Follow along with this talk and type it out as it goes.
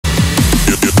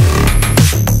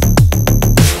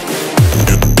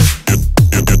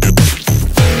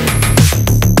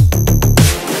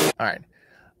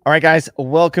All right, guys,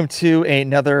 welcome to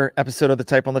another episode of the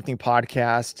Type1lifting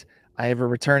podcast. I have a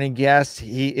returning guest.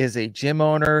 He is a gym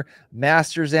owner,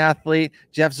 masters athlete,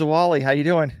 Jeff Zwally. How you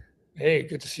doing? Hey,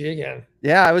 good to see you again.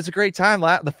 Yeah, it was a great time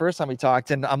the first time we talked,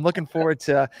 and I'm looking forward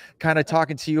to kind of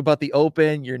talking to you about the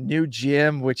Open, your new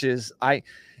gym, which is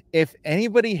if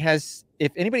anybody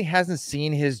hasn't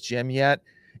seen his gym yet,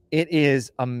 it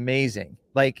is amazing.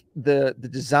 Like the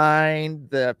design,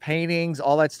 the paintings,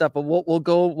 all that stuff. But we'll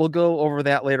go over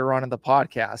that later on in the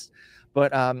podcast.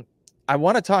 But I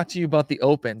want to talk to you about the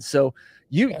Open. So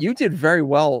you did very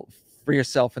well for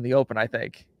yourself in the Open, I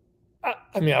think.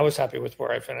 I mean, I was happy with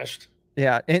where I finished.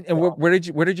 Yeah, and where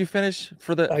did you finish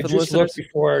for the? I just looked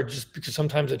before, just because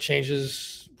sometimes it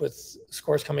changes with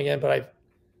scores coming in. But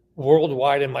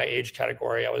worldwide in my age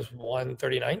category, I was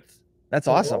 139th. That's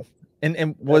awesome.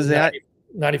 And was that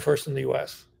 91st in the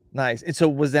U.S.? Nice. And so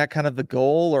was that kind of the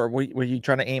goal, or were you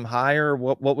trying to aim higher?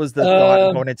 What was the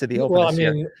thought going into the Open well, this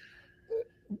year?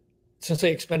 Since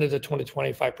they expanded to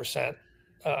 25%,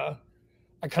 I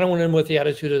kind of went in with the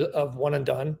attitude of one and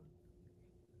done,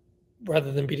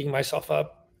 rather than beating myself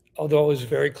up. Although I was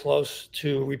very close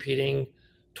to repeating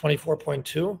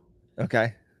 24.2.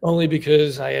 Okay. Only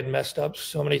because I had messed up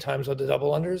so many times with the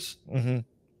double unders. Mm-hmm.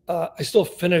 I still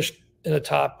finished in the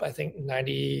top, I think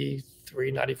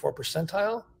 93, 94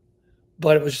 percentile,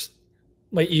 but it was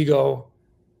my ego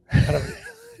kind of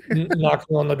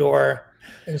knocking on the door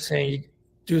and saying,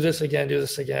 do this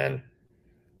again.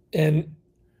 And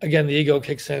again, the ego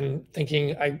kicks in,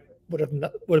 thinking I would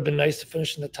have been nice to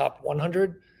finish in the top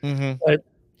 100, but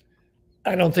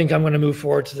I don't think I'm going to move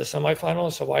forward to the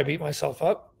semifinals. So why beat myself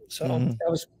up? So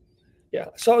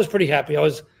so I was pretty happy. I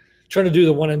was trying to do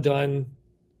the one and done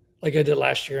like I did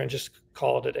last year and just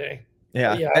call it a day.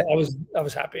 Yeah. But yeah, I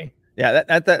was happy. Yeah,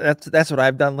 that's what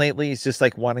I've done lately. It's just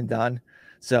like one and done.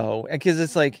 So, because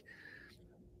it's like,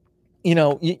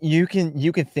 you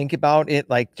can think about it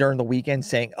like during the weekend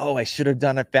saying, oh, I should have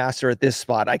done it faster at this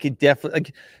spot. I could definitely,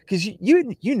 like, because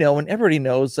and everybody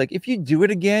knows, like, if you do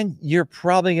it again, you're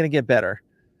probably going to get better.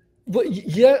 But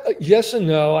yeah, yes and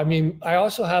no. I mean, I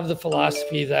also have the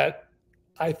philosophy that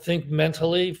I think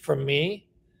mentally, for me,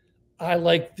 I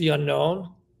like the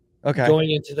unknown. Okay.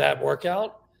 Going into that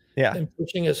workout, yeah, and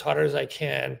pushing as hard as I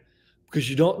can, because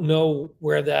you don't know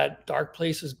where that dark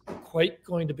place is quite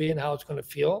going to be and how it's going to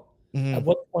feel. At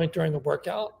what point during the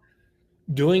workout.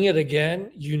 Doing it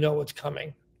again, you know what's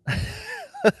coming.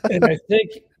 And I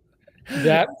think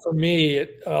that for me,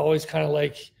 it always kind of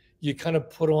like you kind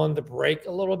of put on the brake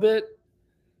a little bit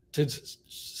to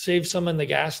save some in the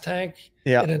gas tank.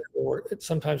 Yeah. And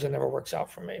sometimes it never works out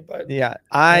for me. But yeah,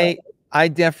 I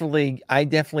definitely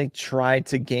tried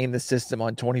to game the system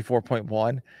on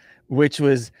 24.1, which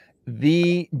was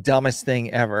the dumbest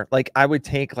thing ever. Like, I would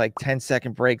take like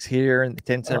 10-second breaks here and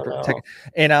 10-second,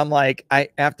 and I'm like,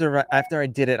 after I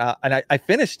did it, and I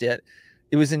finished it.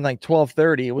 It was in like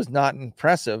 12:30. It was not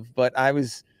impressive, but I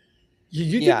was.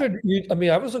 You did good. I mean,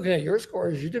 I was looking at your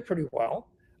scores. You did pretty well.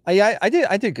 I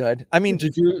did good. I mean,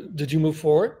 did you move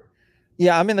forward?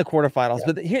 Yeah, I'm in the quarterfinals,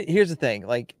 but here's the thing.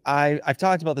 Like, I've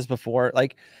talked about this before.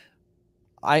 Like,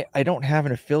 I don't have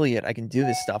an affiliate I can do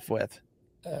this stuff with.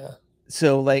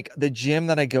 So like the gym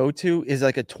that I go to is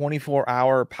like a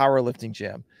 24-hour powerlifting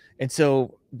gym. And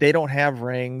so they don't have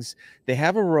rings. They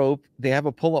have a rope. They have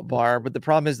a pull-up bar. But the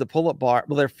problem is the pull-up bar,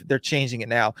 well, they're changing it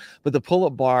now. But the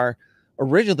pull-up bar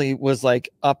originally was like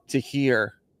up to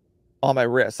here on my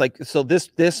wrist. Like, so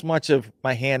this much of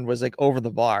my hand was like over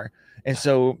the bar. And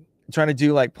so trying to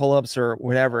do like pull-ups or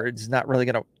whatever, it's not really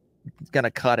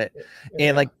gonna cut it.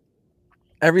 And like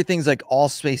everything's like all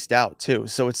spaced out too.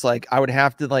 So it's like I would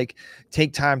have to like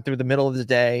take time through the middle of the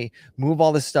day, move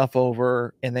all this stuff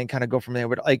over, and then kind of go from there.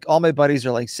 But like all my buddies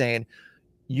are like saying,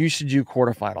 you should do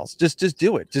quarterfinals. Just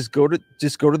do it. Just go to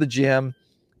the gym,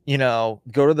 go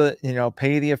to the,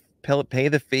 pay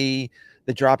the fee,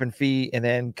 the drop-in fee, and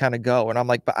then kind of go. And I'm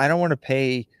like, but I don't want to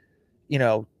pay,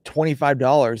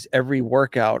 $25 every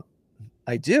workout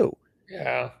I do.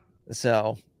 Yeah.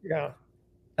 So yeah.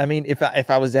 I mean, if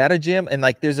I was at a gym and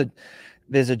like there's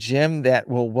a gym that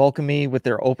will welcome me with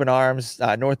their open arms,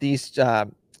 Northeast Georgia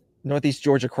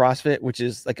CrossFit, which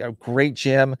is like a great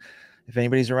gym. If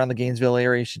anybody's around the Gainesville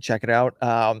area, you should check it out.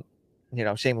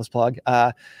 Shameless plug.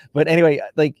 But anyway,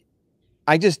 like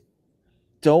I just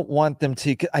don't want them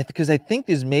to, because I think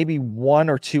there's maybe one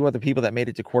or two other people that made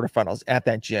it to quarterfinals at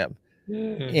that gym.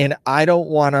 And I don't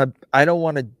want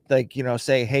to like,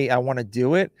 say, hey, I want to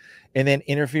do it and then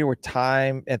interfere with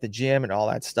time at the gym and all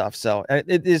that stuff. So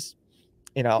it is,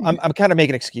 I'm kind of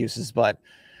making excuses, but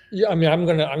yeah, I mean, I'm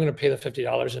going to pay the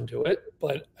 $50 and do it.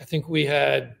 But I think we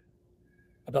had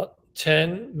about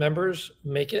 10 members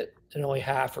make it, and only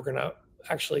half are going to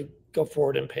actually go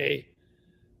forward and pay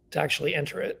to actually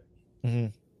enter it.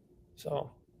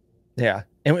 So, yeah.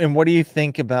 And what do you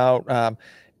think about,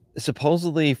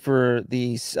 supposedly for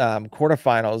these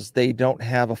quarterfinals, they don't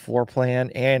have a floor plan,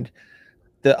 and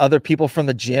the other people from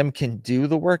the gym can do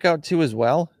the workout too as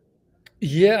well?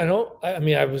 Yeah, I don't. I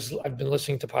mean, I've been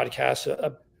listening to podcasts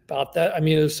about that. I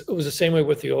mean, it was the same way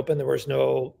with the Open. There was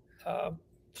no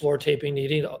floor taping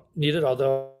needed.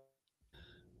 Although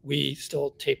we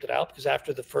still taped it out, because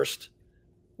after the first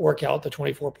workout, the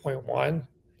 24.1,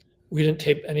 we didn't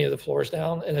tape any of the floors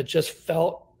down, and it just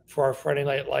felt, for our Friday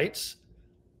Night Lights,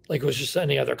 like it was just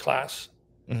any other class.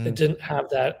 It didn't have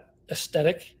that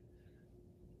aesthetic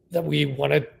that we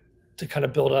wanted to kind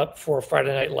of build up for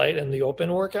Friday Night Light and the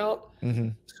Open workout.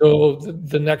 So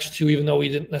the next two, even though we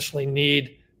didn't necessarily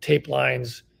need tape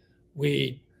lines,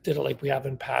 we did it like we have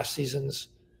in past seasons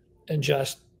and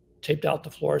just taped out the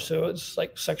floor. So it's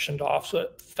like sectioned off. So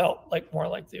it felt like more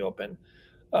like the Open.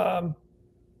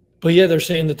 But yeah, they're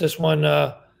saying that this one,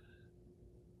 that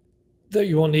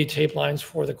you won't need tape lines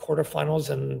for the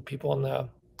quarterfinals, and people in the,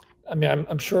 I mean,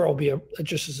 I'm sure it'll be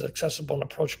just as accessible and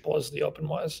approachable as the Open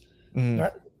was.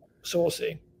 So we'll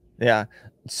see. Yeah.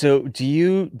 So do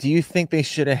you think they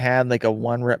should have had like a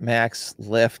 1 rep max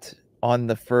lift on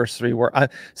the first 3 work?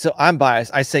 So I'm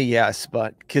biased. I say yes,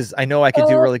 but because I know I could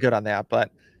do really good on that.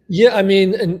 But yeah, I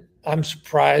mean, and I'm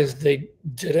surprised they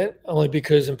didn't, only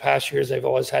because in past years they've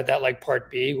always had that like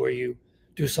part B where you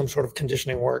do some sort of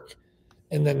conditioning work,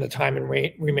 and then the time and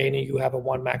remaining you have a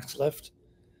 1 max lift.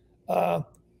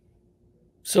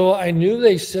 So I knew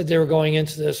they said they were going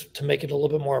into this to make it a little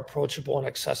bit more approachable and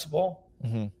accessible,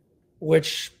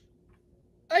 which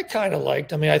I kind of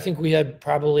liked. I mean, I think we had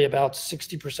probably about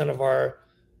 60% of our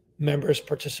members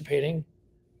participating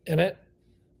in it.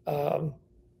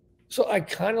 So I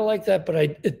kind of like that, but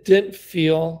it didn't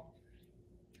feel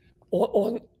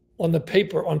on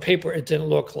paper, it didn't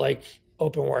look like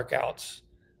Open workouts,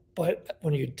 but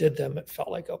when you did them, it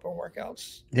felt like Open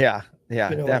workouts. Yeah, You know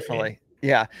what I definitely. mean?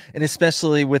 Yeah. And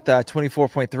especially with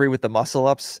 24.3 with the muscle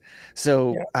ups.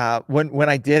 So when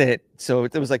I did it, so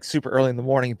it was like super early in the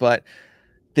morning, but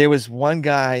there was one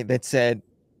guy that said,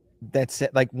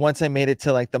 like, once I made it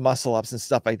to like the muscle ups and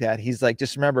stuff like that, he's like,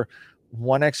 just remember,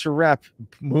 1 extra rep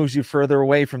moves you further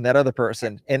away from that other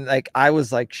person. And like, I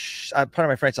was like, part of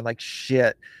my French, I'm like,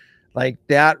 shit, like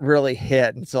that really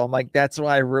hit. And so I'm like, that's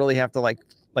why I really have to like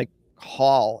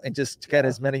haul and just get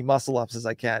as many muscle ups as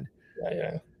I can.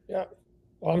 Yeah.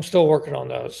 Well, I'm still working on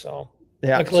those, so So,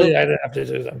 luckily I didn't have to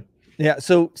do them. Yeah.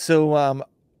 So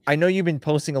I know you've been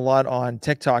posting a lot on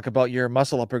TikTok about your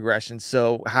muscle up progression.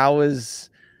 So have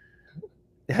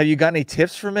you got any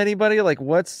tips from anybody? Like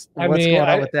what's going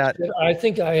on with that? I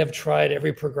think I have tried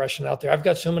every progression out there. I've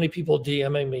got so many people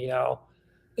DMing me now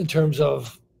in terms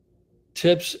of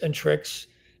tips and tricks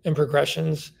and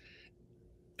progressions.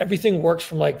 Everything works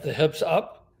from like the hips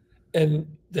up, and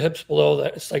the hips below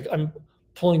that. It's like I'm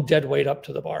pulling dead weight up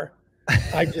to the bar.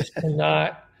 I just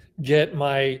cannot get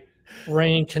my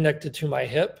brain connected to my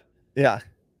hip to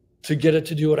get it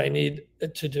to do what I need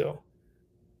it to do.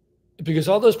 Because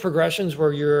all those progressions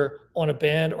where you're on a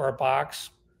band or a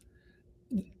box,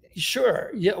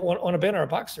 sure, yeah, on a band or a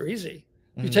box, they're easy.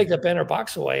 You take that band or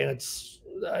box away and it's,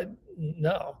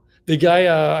 no. The guy,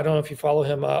 I don't know if you follow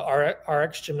him,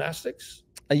 RX Gymnastics.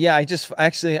 Yeah, I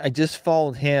just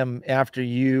followed him after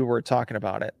you were talking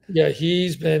about it. Yeah,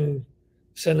 he's been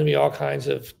sending me all kinds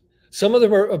of, some of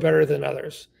them are better than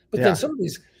others. But then some of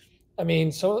these, I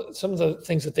mean, some of the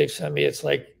things that they've sent me, it's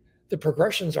like the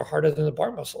progressions are harder than the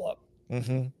bar muscle up.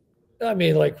 I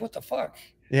mean, like, what the fuck?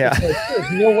 Yeah. Like,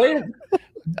 there's no way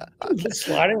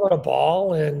sliding on a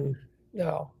ball, and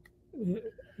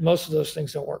most of those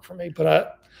things don't work for me.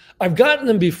 But I've gotten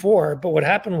them before, but what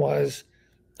happened was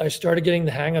I started getting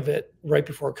the hang of it right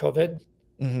before COVID.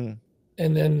 And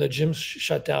then the gyms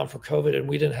shut down for COVID, and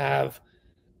we didn't have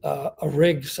a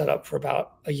rig set up for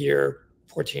about a year,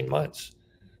 14 months.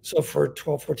 So for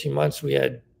 12, 14 months, we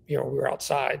had, we were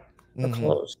outside or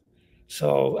closed.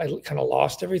 So I kind of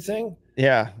lost everything.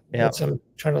 Yeah. So I'm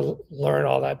trying to learn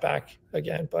all that back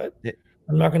again, but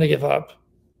I'm not going to give up.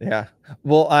 Yeah.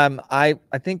 Well, I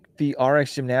think the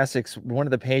RX Gymnastics, one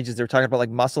of the pages, they're talking about like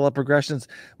muscle up progressions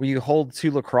where you hold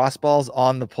 2 lacrosse balls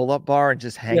on the pull-up bar and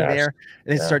just hang there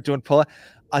and then start doing pull-up.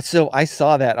 So I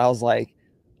saw that. I was like,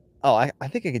 oh, I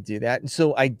think I could do that. And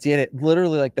so I did it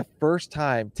literally like the first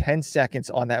time, 10 seconds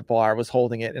on that bar, I was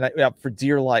holding it, and for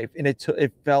dear life. And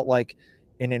it felt like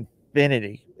an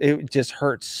infinity. It just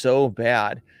hurt so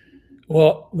bad.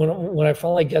 Well, when I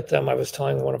finally get them, I was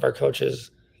telling one of our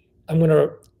coaches, I'm going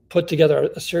to put together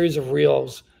a series of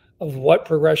reels of what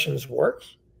progressions work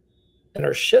and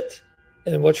are shit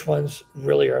and which ones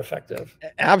really are effective.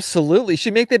 Absolutely.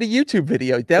 Should make that a YouTube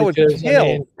video. That would Because, kill. I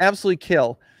mean, Absolutely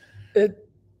kill.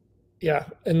 Yeah.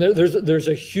 And there's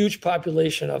a huge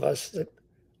population of us that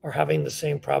are having the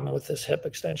same problem with this hip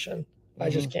extension. I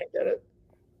just can't get it.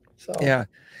 So yeah.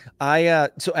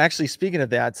 So actually speaking of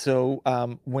that, so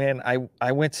when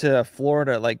I went to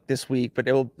Florida like this week, but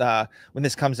it'll when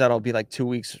this comes out, it'll be like 2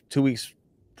 weeks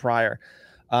prior.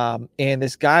 And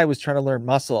this guy was trying to learn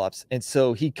muscle ups, and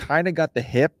so he kind of got the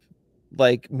hip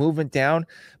like movement down,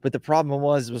 but the problem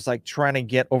was like trying to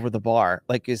get over the bar,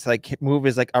 like it's like move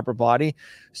his like upper body.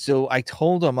 So I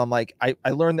told him, I'm like, I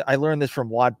learned this from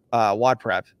WOD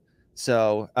prep.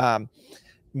 So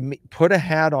put a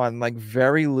hat on like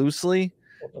very loosely,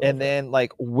 and then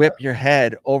like whip your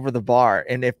head over the bar,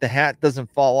 and if the hat doesn't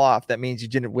fall off, that means you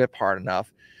didn't whip hard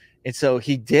enough. And so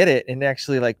he did it, and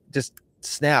actually like just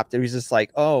snapped. It was just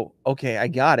like, oh, okay, I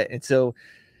got it. And so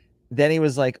then he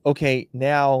was like, okay,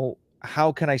 now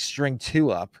how can I string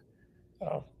 2 up?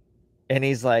 Oh. And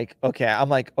he's like, okay. I'm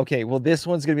like, okay, well, this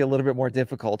one's gonna be a little bit more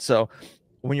difficult. So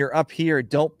when you're up here,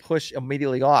 don't push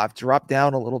immediately off, drop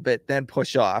down a little bit, then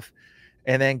push off,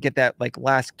 and then get that like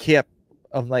last kip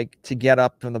of like to get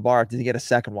up from the bar to get a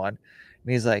second one.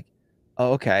 And he's like,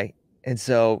 oh, okay. And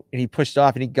so, and he pushed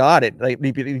off and he got it. Like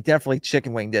he definitely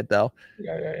chicken winged it though.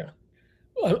 Yeah.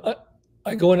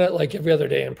 I go in it like every other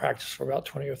day and practice for about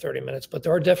 20 or 30 minutes, but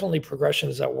there are definitely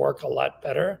progressions that work a lot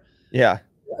better. Yeah.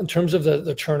 In terms of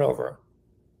the turnover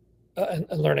and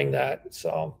learning that.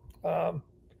 So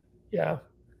yeah,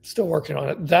 still working on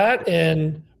it. That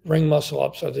and ring muscle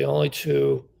ups are the only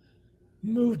 2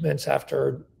 movements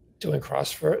after doing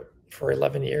CrossFit for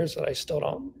 11 years that I still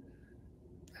don't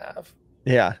have.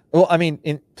 Yeah. Well, I mean,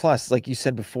 plus, like you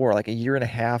said before, like a year and a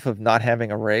half of not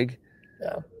having a rig.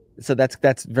 Yeah. So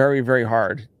that's very, very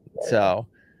hard. Yeah. So,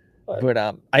 but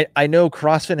I know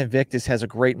CrossFit Invictus has a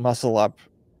great muscle up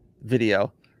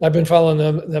video. I've been following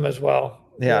them as well.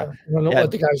 Yeah. I don't know what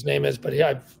the guy's name is, but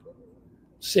I've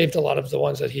saved a lot of the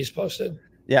ones that he's posted.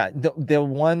 Yeah. The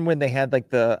one when they had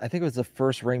like I think it was the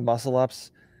first ring muscle ups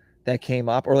that came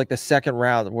up, or like the second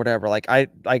round or whatever. Like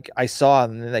I saw,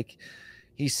 and like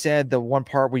he said the one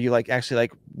part where you like actually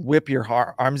like whip your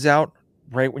arms out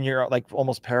right when you're like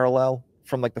almost parallel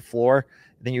from like the floor,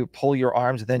 then you pull your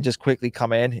arms and then just quickly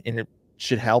come in, and it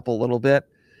should help a little bit.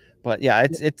 But yeah,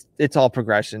 it's all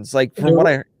progressions. Like from what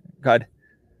I got,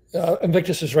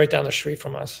 Invictus is right down the street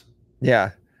from us.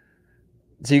 Yeah.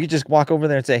 So you could just walk over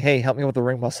there and say, hey, help me with the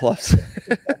ring muscle ups.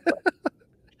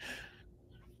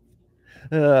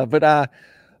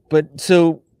 But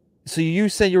so you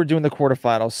said you were doing the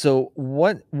quarterfinals. So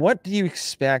what do you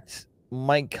expect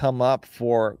might come up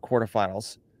for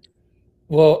quarterfinals?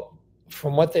 Well,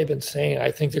 from what they've been saying,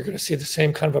 I think they're going to see the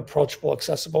same kind of approachable,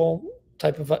 accessible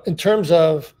type of, in terms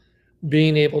of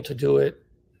being able to do it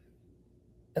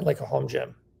in like a home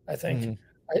gym. I think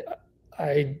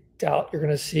I doubt you're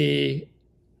going to see,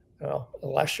 you know,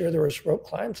 last year there was rope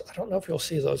climbs. I don't know if you'll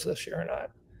see those this year or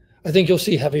not. I think you'll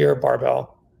see heavier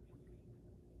barbell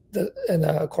in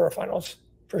the quarterfinals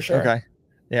for sure. Okay.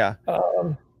 Yeah.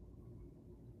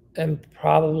 And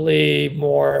probably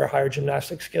more higher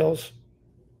gymnastic skills.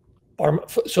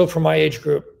 So for my age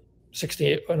group,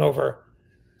 68 and over,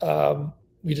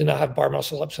 we did not have bar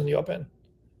muscle ups in the open.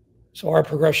 So our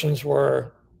progressions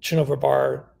were chin over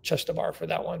bar, chest to bar for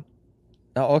that one.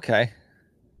 Oh, okay.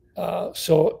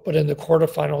 But in the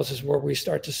quarterfinals is where we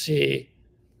start to see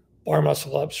bar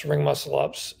muscle ups, ring muscle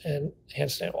ups, and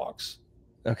handstand walks.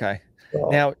 Okay.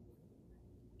 So,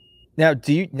 now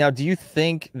do you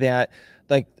think that,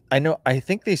 like, I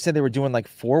think they said they were doing like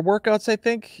 4 workouts,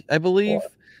 I believe.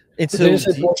 And so they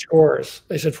said 4 scores.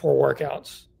 They said 4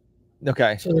 workouts.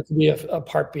 Okay. So there could be a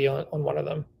part B on one of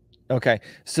them. Okay.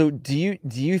 So do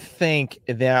you think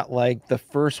that like the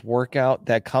first workout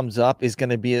that comes up is going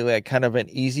to be like kind of an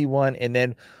easy one, and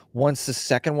then once the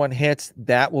second one hits,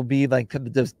 that will be like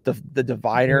the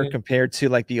divider compared to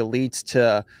like the elites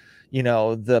to, you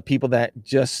know, the people that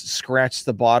just scratch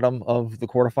the bottom of the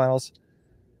quarterfinals?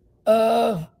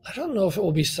 I don't know if it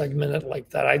will be segmented like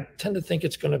that. I tend to think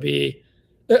it's going to be,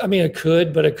 I mean, it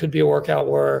could, but it could be a workout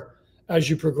where as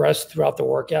you progress throughout the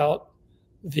workout,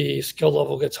 the skill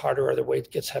level gets harder or the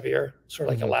weight gets heavier, sort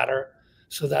of like a ladder.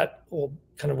 So that will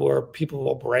kind of where people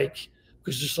will break,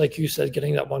 because just like you said,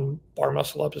 getting that one bar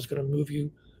muscle up is going to move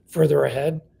you further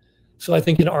ahead. So I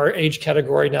think in our age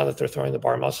category, now that they're throwing the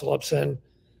bar muscle ups in,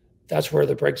 that's where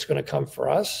the break's going to come for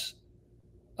us,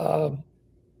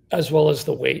 as well as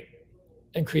the weight,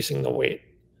 increasing the weight.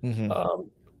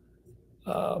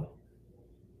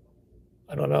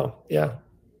 I don't know. Yeah.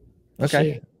 We'll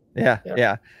Okay. see. Yeah. Yeah.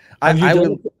 Yeah. Have I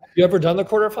would. you ever done the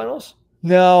quarterfinals?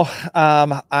 No.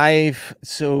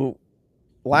 So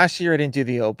last year I didn't do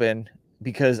the open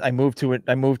because I moved to it.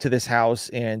 I moved to this house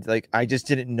and like, I just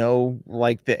didn't know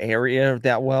like the area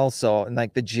that well. So, and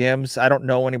like the gyms, I don't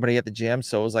know anybody at the gym.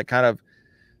 So it was like kind of,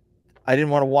 I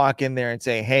didn't want to walk in there and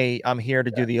say, "Hey, I'm here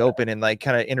to do the open," and like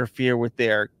kind of interfere with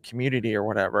their community or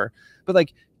whatever. But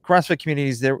like CrossFit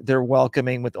communities, they're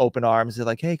welcoming with open arms. They're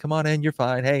like, "Hey, come on in, you're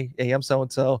fine. Hey, I'm so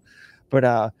and so."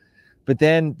 But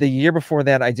then the year before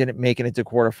that, I didn't make it into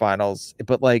quarterfinals.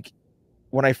 But like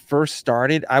when I first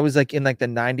started, I was like in like the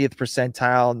 90th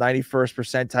percentile, 91st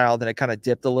percentile. Then it kind of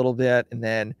dipped a little bit, and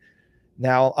then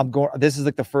now I'm going. This is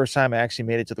like the first time I actually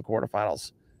made it to the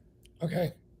quarterfinals.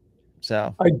 Okay.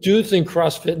 So I do think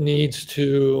CrossFit needs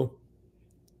to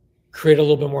create a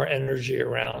little bit more energy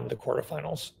around the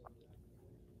quarterfinals.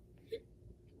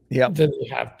 yeah, Than they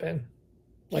have been.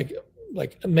 Like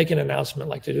make an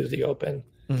announcement like they do the open.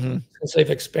 Since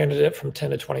they've expanded it from 10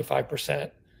 to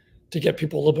 25% to get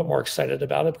people a little bit more excited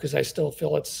about it, because I still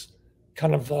feel it's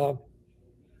kind of a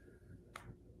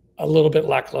little bit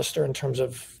lackluster in terms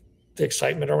of the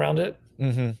excitement around it.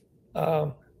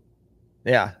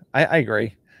 Yeah, I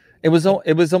agree. It was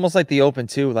almost like the open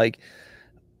too. Like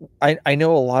I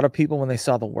know a lot of people when they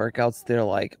saw the workouts, they're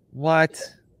like, "What?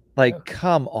 Like,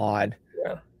 come on,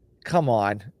 come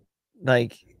on!"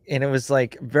 Like, and it was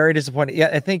like very disappointing. Yeah,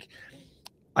 I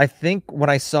think when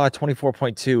I saw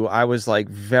 24.2, I was like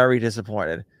very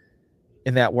disappointed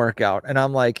in that workout, and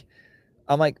I'm like,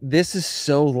 this is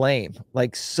so lame,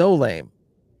 like so lame.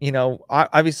 You know,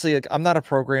 obviously, like I'm not a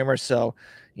programmer, so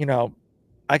you know,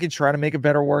 I could try to make a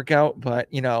better workout, but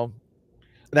you know,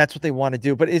 that's what they want to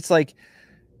do. But it's like,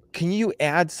 can you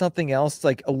add something else,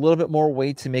 like a little bit more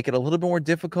weight to make it a little bit more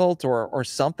difficult or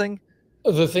something?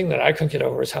 The thing that I couldn't get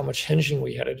over is how much hinging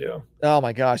we had to do. Oh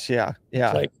my gosh, yeah,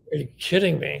 It's like, are you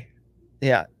kidding me?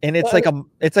 yeah. And it's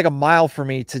like a mile for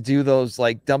me to do those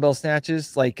like dumbbell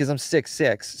snatches, like because I'm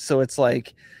 6'6", so it's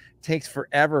like takes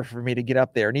forever for me to get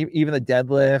up there. And even the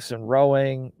deadlifts and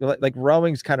rowing, like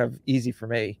rowing's kind of easy for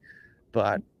me,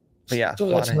 but yeah. So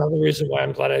that's another reason why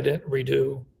I'm glad I didn't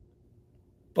redo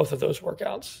both of those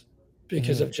workouts,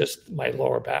 because of just my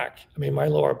lower back. I mean, my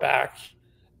lower back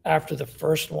after the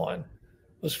first one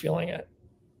was feeling it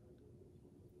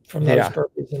from those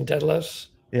burpees and deadlifts.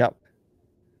 Yep.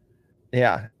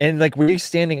 Yeah. And like, were you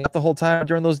standing up the whole time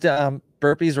during those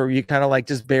burpees, or were you kind of like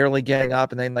just barely getting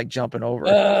up and then like jumping over?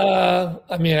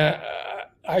 I mean,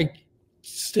 I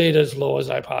stayed as low as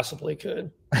I possibly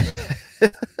could.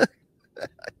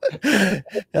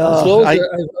 As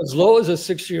low as a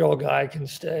 6-year-old guy can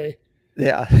stay.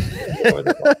 Yeah.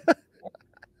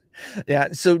 Yeah.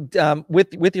 So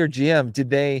with your gym,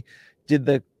 did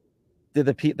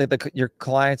your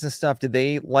clients and stuff, did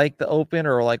they like the open,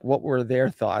 or like what were their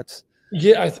thoughts?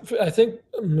 Yeah, I think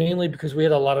mainly because we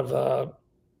had a lot of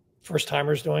first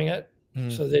timers doing it,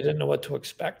 so they didn't know what to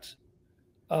expect.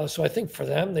 So I think for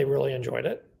them, they really enjoyed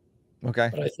it. Okay.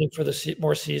 But I think for the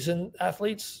more seasoned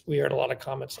athletes, we heard a lot of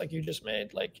comments like you just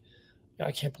made, like,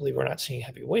 I can't believe we're not seeing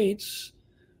heavy weights.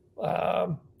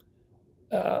 I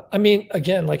mean,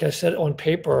 again, like I said, on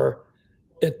paper,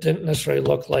 it didn't necessarily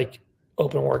look like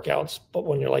open workouts, but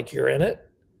when you're in it,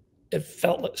 it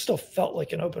still felt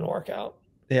like an open workout.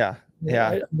 Yeah. Yeah.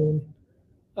 I mean,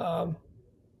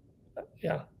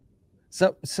 yeah.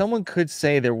 So someone could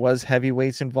say there was heavy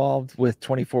weights involved with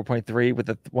 24.3 with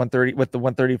the 130 with the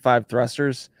 135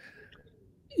 thrusters.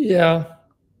 Yeah.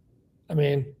 I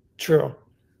mean, true.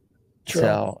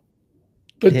 So,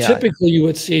 but typically you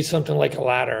would see something like a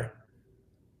ladder.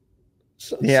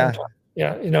 Yeah.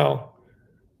 Yeah. You know.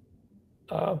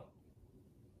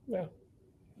 Yeah.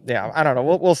 Yeah, I don't know.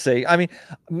 We'll see. I mean,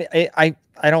 I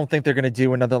don't think they're going to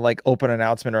do another like open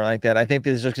announcement or like that. I think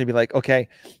there's just going to be like, okay,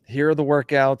 here are the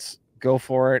workouts, go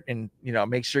for it, and you know,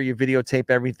 make sure you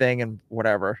videotape everything and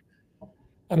whatever.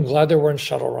 I'm glad there weren't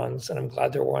shuttle runs, and I'm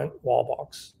glad there weren't wall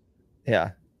walks.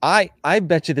 Yeah, I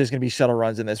bet you there's going to be shuttle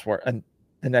runs in this and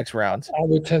the next round. I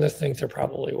would tend to think there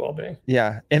probably will be.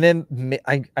 Yeah, and then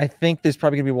I think there's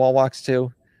probably going to be wall walks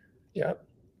too. Yeah,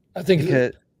 I think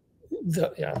because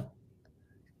yeah.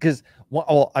 Because,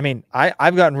 well, I mean,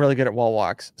 I've gotten really good at wall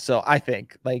walks, so I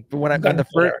think like when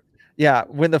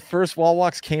the first wall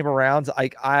walks came around,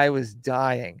 I was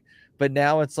dying, but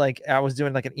now it's like I was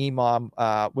doing like an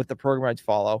EMOM with the program I'd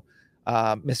follow,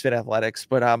 Misfit Athletics,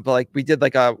 but like we did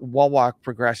like a wall walk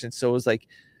progression, so it was like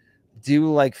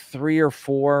do like 3 or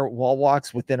 4 wall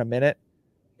walks within a minute,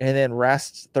 and then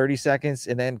rest 30 seconds,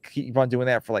 and then keep on doing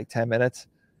that for like 10 minutes.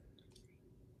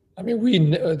 I mean, we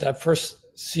that first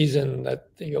season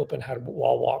that the Open had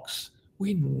wall walks,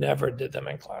 we never did them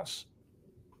in class.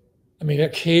 I mean,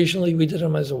 occasionally we did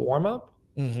them as a warm up,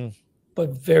 but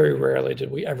very rarely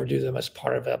did we ever do them as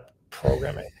part of a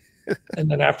programming. And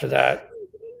then after that,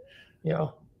 you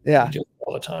know, we do it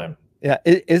all the time. Yeah,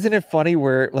 isn't it funny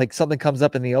where like something comes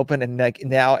up in the Open and like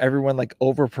now everyone like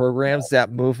over programs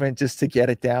that movement just to get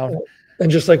it down?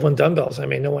 And just like when dumbbells, I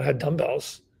mean, no one had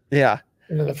dumbbells. Yeah.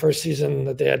 And then the first season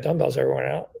that they had dumbbells, everyone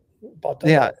out bought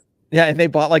dumbbells. Yeah. Yeah, and they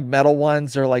bought like metal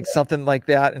ones or like something like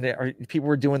that, and people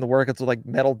were doing the workouts with like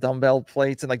metal dumbbell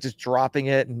plates and like just dropping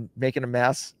it and making a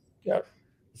mess. Yeah.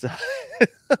 So,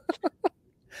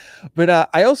 but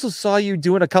I also saw you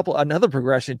doing another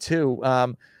progression too.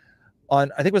 On I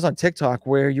think it was on TikTok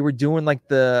where you were doing like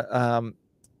the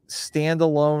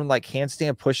standalone like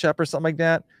handstand push-up or something like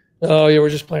that. Oh yeah, we're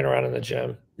just playing around in the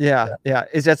gym. Yeah.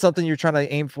 Is that something you're trying to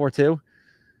aim for too?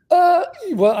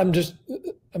 Well,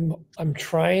 I'm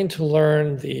trying to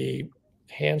learn the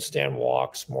handstand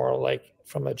walks more like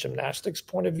from a gymnastics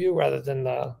point of view rather than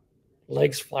the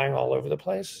legs flying all over the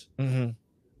place.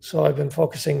 So I've been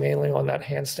focusing mainly on that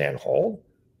handstand hold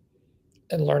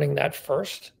and learning that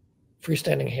first,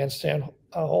 freestanding handstand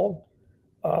hold,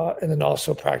 and then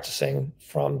also practicing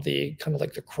from the kind of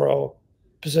like the crow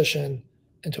position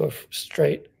into a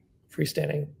straight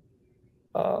freestanding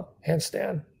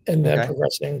handstand. And then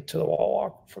progressing to the wall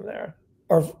walk from there,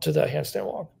 or to the handstand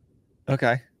walk.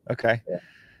 Okay.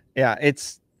 Yeah,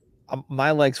 it's my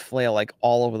legs flail like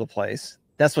all over the place.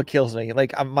 That's what kills me.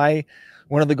 Like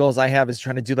one of the goals I have is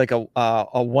trying to do like a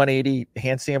 180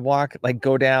 handstand walk, like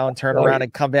go down, turn around,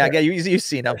 and come back. Yeah, you've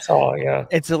seen them. Yeah.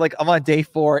 And so like I'm on day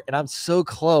 4 and I'm so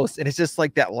close, and it's just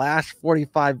like that last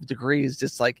 45 degrees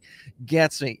just like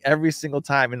gets me every single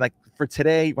time. And like for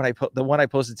today, when I put the one I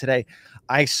posted today,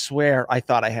 I swear I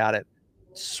thought I had it.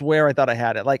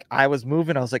 Like I was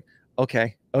moving, I was like,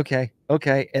 okay.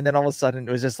 And then all of a sudden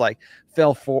it was just like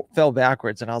fell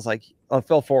backwards, and I was like,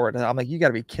 fell forward. And I'm like, you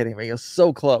gotta be kidding me. It was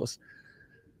so close.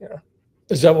 Yeah.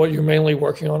 Is that what you're mainly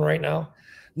working on right now?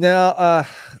 No,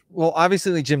 well,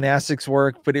 obviously the gymnastics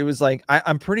work, but it was like,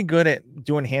 I'm pretty good at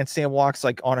doing handstand walks,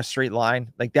 like on a straight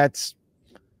line. Like I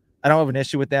don't have an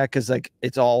issue with that. Cause like,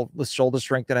 it's all the shoulder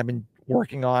strength that I've been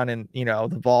working on and,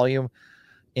 the volume.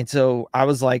 And so I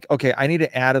was like, okay, I need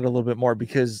to add it a little bit more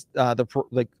because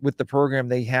like with the program,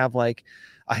 they have like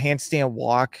a handstand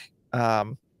walk,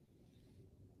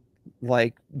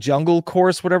 like jungle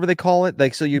course, whatever they call it.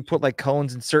 Like, so you put like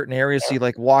cones in certain areas. So you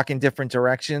like walk in different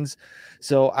directions.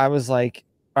 So I was like,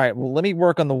 all right, well, let me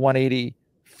work on the 180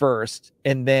 first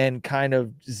and then kind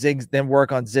of then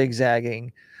work on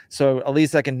zigzagging. So at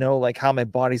least I can know like how my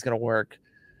body's going to work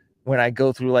when I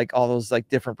go through like all those like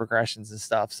different progressions and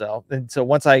stuff. So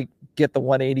once I get the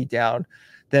 180 down,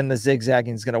 then the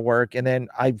zigzagging is going to work. And then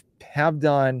I have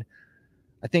done,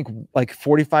 I think like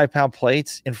 45-pound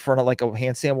plates in front of like a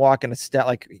handstand walk and a step,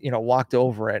 like, walked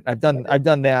over it. I've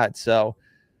done that. So,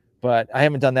 but I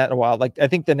haven't done that in a while. Like, I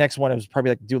think the next one was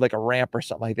probably like do like a ramp or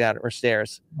something like that, or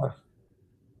stairs.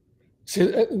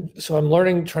 See, so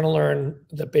I'm trying to learn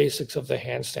the basics of the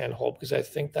handstand hold, because I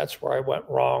think that's where I went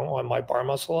wrong on my bar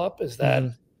muscle up, is that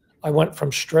I went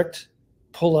from strict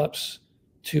pull-ups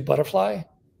to butterfly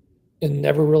and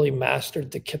never really mastered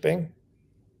the kipping.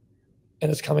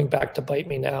 And it's coming back to bite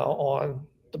me now on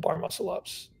the bar muscle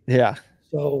ups. Yeah.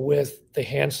 So with the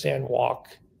handstand walk,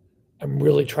 I'm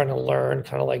really trying to learn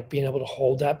kind of like being able to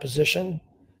hold that position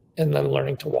and then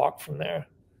learning to walk from there.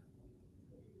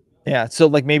 Yeah. So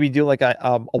like maybe do like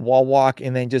a wall walk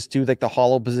and then just do like the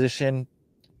hollow position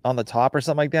on the top or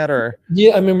something like that, or?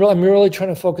 Yeah. I mean, I'm really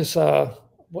trying to focus.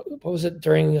 What was it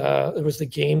during, it was the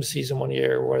game season one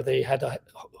year where they had to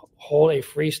hold a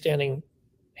freestanding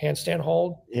handstand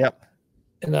hold. Yep.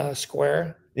 In a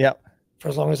square. Yep. For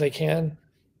as long as I can.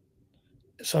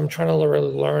 So I'm trying to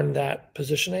really learn that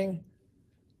positioning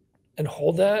and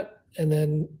hold that. And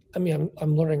then, I mean,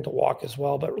 I'm learning to walk as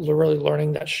well, but really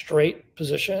learning that straight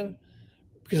position,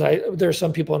 because there are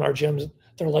some people in our gyms,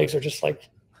 their legs are just like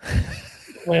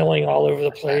flailing all over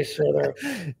the place, or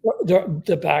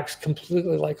the back's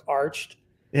completely like arched.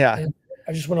 Yeah. And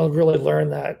I just want to really learn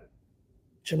that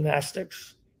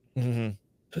gymnastics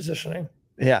positioning.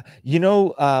 Yeah.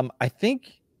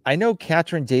 I know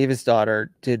Catherine Davis'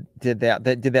 daughter did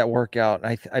that workout.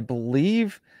 I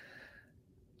believe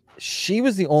she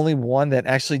was the only one that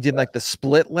actually did like the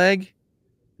split leg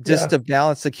just to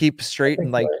balance, to keep straight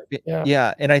and like,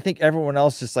 yeah. And I think everyone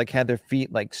else just like had their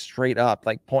feet like straight up,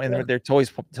 like pointing their toes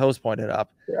pointed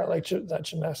up. Yeah. Like that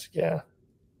gymnastic. Yeah.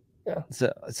 Yeah.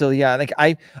 So yeah, like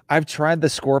I've tried the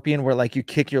scorpion where like you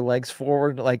kick your legs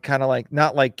forward, like kind of like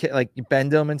not like you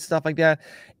bend them and stuff like that,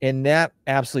 and that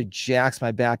absolutely jacks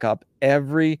my back up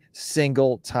every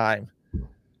single time.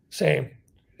 Same.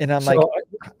 And I'm So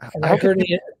like, I how could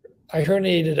you?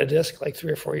 herniated a disc like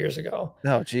 3 or 4 years ago.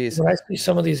 Oh, geez. When I see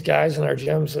some of these guys in our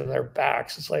gyms and their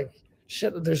backs, it's like,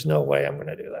 shit, there's no way I'm going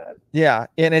to do that. Yeah,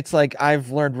 and it's like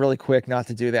I've learned really quick not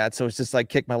to do that. So it's just like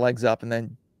kick my legs up and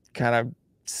then kind of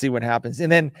see what happens.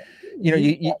 And then, you know,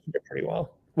 you did pretty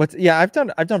well. yeah, I've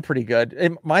done pretty good.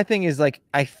 And my thing is like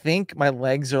I think my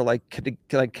legs are like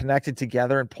connected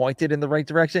together and pointed in the right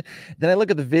direction. Then I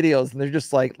look at the videos and they're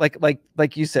just like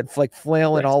you said, like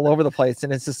flailing all over the place,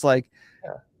 and it's just like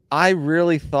I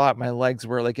really thought my legs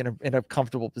were like in a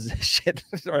comfortable position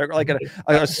or like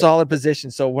a solid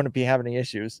position, so it wouldn't be having any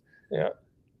issues. Yeah.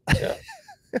 Yeah.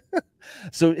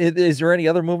 So is there any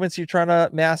other movements you're trying to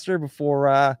master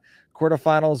before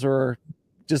quarterfinals or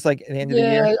just like at the end of the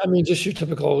year? I mean, just your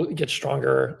typical get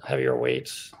stronger, heavier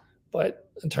weights. But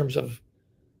in terms of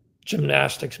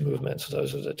gymnastics movements,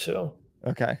 those are the two.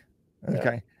 Okay.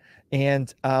 Okay. Yeah.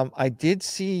 And I did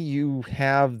see you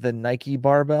have the Nike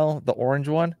barbell, the orange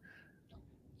one.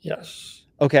 Yes.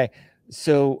 Okay.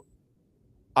 So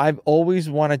I've always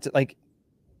wanted to, like,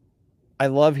 I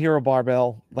love Hero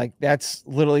Barbell. Like that's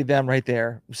literally them right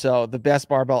there. So the best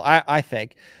barbell, I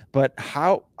think. But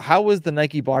how was the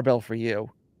Nike barbell for you?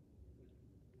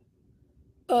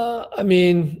 I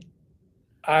mean,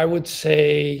 I would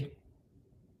say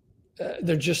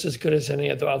they're just as good as any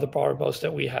of the other barbells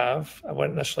that we have. I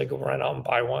wouldn't necessarily go run out and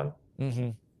buy one. Mm-hmm.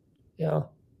 Yeah,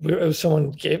 it was someone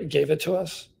gave it to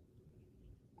us.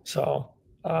 So,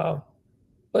 but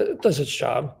it does its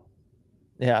job.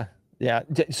 Yeah. Yeah.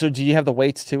 So do you have the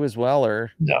weights too as well,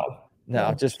 or no,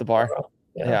 just the bar?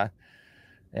 Yeah.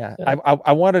 Yeah.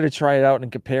 I wanted to try it out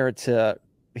and compare it to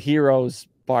Hero's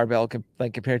barbell,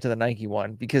 like compared to the Nike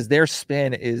one, because their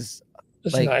spin is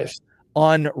like nice.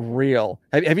 Unreal.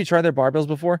 Have you tried their barbells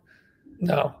before?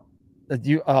 No.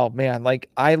 Oh man, like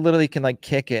I literally can like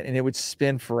kick it and it would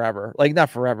spin forever. Like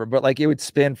not forever, but like it would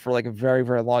spin for like a very,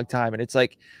 very long time. And it's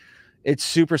like it's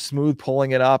super smooth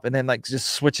pulling it up and then like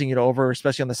just switching it over,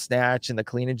 especially on the snatch and the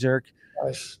clean and jerk.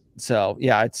 Nice. So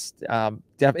yeah, it's and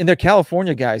they're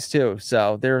California guys too.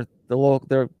 So they're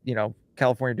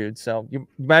California dudes. So you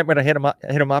might want to hit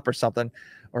them up or something.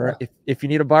 Or if you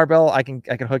need a barbell, I can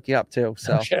hook you up too.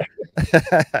 So, okay.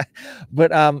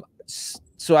 But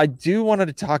so I do wanted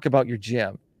to talk about your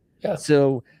gym. Yeah.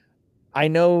 So I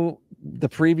know the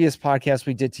previous podcast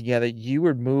we did together, you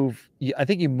would move. I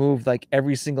think you moved like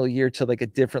every single year to like a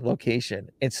different location,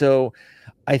 and so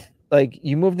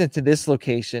you moved into this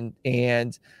location,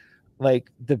 and like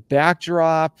the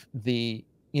backdrop, the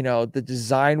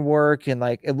design work, and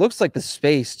like it looks like the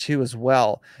space too as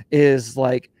well is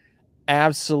like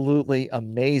absolutely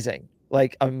amazing,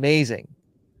 like amazing.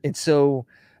 And so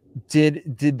did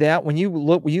that when you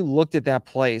looked at that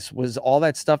place, was all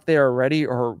that stuff there already,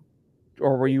 or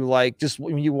were you like, just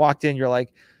when you walked in, you're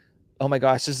like, oh my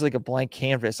gosh, this is like a blank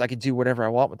canvas, I could do whatever I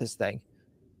want with this thing?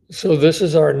 So this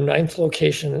is our 9th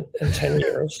location in 10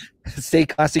 years. Stay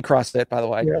classy CrossFit, by the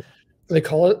way. Yeah. They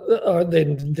call it,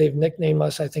 they've nicknamed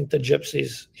us, I think, the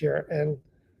Gypsies here in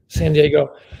San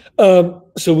Diego.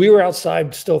 So we were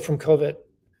outside still from COVID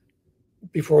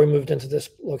before we moved into this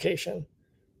location.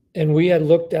 And we had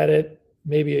looked at it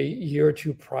maybe a year or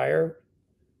two prior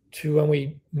to when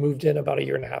we moved in about a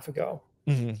year and a half ago.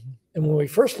 Mm-hmm. And when we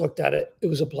first looked at it, it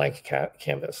was a blank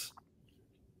canvas.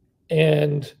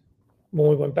 And when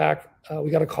we went back, we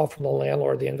got a call from the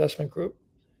landlord, the investment group,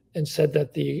 and said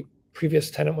that the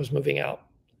previous tenant was moving out.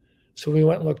 So we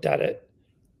went and looked at it.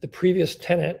 The previous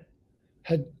tenant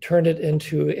had turned it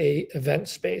into an event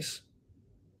space.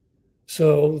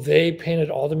 So they painted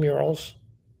all the murals.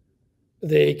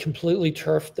 They completely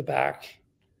turfed the back.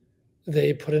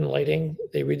 They put in lighting.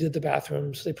 They redid the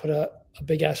bathrooms. They put a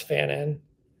big ass fan in.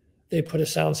 They put a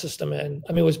sound system in.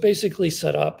 I mean, it was basically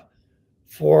set up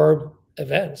for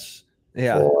events.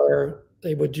 Yeah.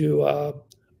 They would do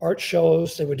art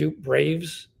shows. They would do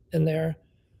raves in there.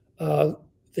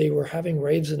 They were having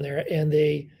raves in there, and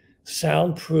they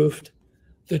soundproofed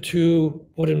the 2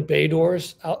 wooden bay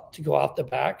doors out to go out the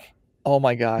back. Oh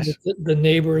my gosh. The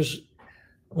neighbors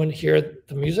wouldn't hear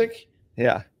the music.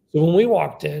 Yeah. So when we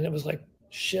walked in, it was like,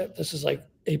 shit, this is like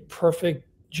a perfect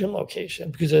gym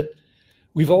location, because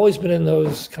we've always been in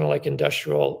those kind of like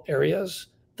industrial areas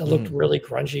that looked really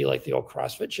grungy, like the old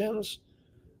CrossFit gyms.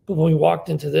 But when we walked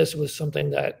into this, it was something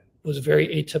that was very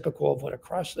atypical of what a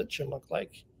CrossFit gym looked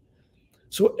like.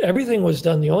 So everything was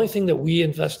done. The only thing that we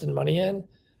invested money in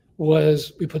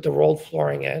was we put the rolled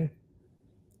flooring in,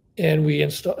 and we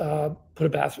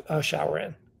put a shower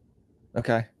in.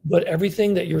 Okay. But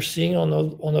everything that you're seeing on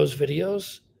those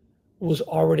videos was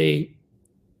already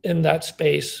in that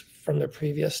space from the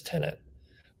previous tenant.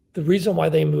 The reason why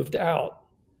they moved out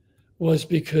was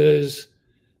because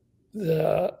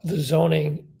the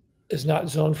zoning is not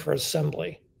zoned for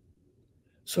assembly.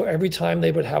 So every time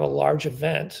they would have a large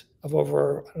event of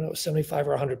over, I don't know, 75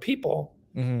 or 100 people,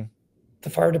 the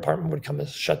fire department would come and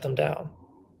shut them down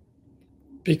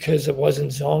because it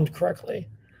wasn't zoned correctly.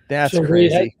 That's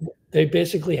crazy. They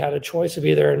basically had a choice of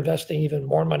either investing even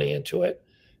more money into it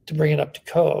to bring it up to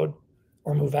code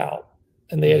or move out.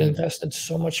 And they had invested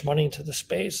so much money into the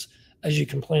space, as you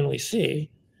can plainly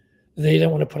see, they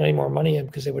didn't want to put any more money in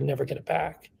because they would never get it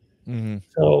back.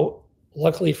 So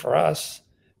luckily for us,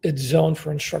 it's zoned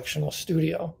for instructional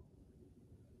studio.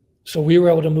 So we were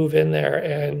able to move in there,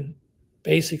 and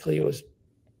basically it was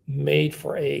made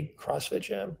for a CrossFit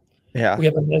gym. Yeah. We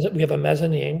have a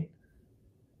mezzanine.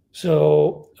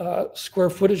 So square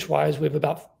footage wise, we have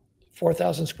about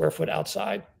 4,000 square foot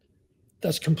outside.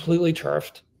 That's completely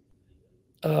turfed.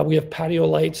 We have patio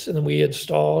lights, and then we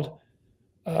installed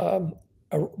a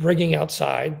rigging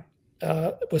outside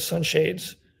with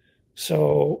sunshades.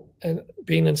 So, and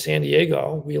being in San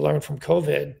Diego, we learned from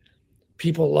COVID,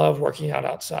 people love working out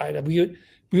outside. And we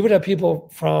would have people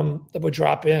that would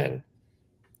drop in.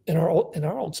 Our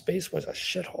old space was a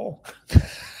shithole.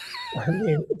 I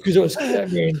mean, because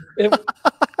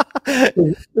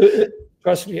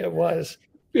trust me, it was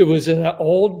in an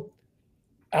old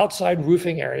outside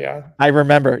roofing area. I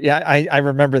remember. Yeah, I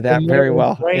remember that very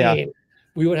well. Yeah.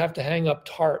 We would have to hang up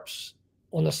tarps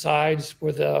on the sides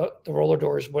where the roller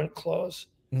doors wouldn't close.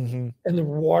 And the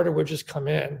water would just come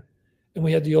in. And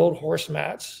we had the old horse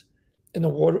mats in the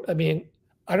water. I mean,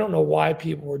 I don't know why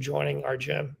people were joining our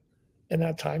gym in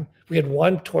that time. We had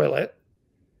one toilet.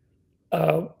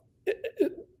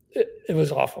 It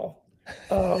was awful.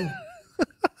 It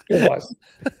was.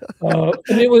 And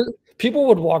people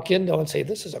would walk in though and say,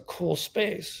 "This is a cool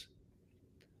space,"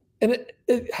 and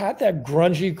it had that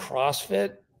grungy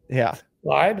CrossFit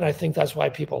vibe, and I think that's why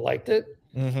people liked it.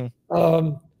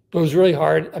 But it was really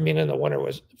hard. I mean, in the winter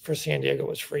for San Diego, it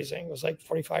was freezing. It was like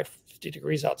 45, 50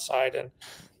 degrees outside, and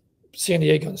San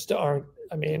Diegans aren't.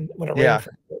 I mean, when it rained.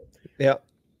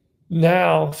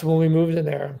 Now, so when we moved in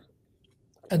there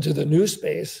into the new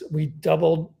space, we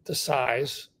doubled the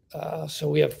size. So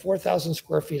we have 4,000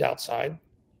 square feet outside.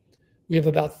 We have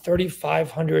about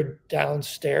 3,500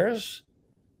 downstairs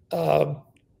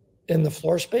in the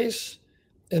floor space.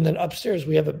 And then upstairs,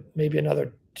 we have maybe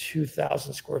another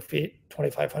 2,000 square feet,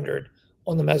 2,500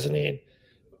 on the mezzanine.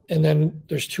 And then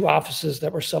there's 2 offices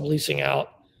that we're subleasing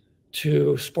out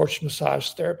to sports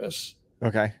massage therapists.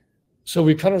 Okay. So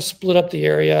we kind of split up the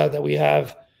area that we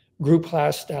have group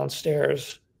class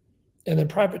downstairs and then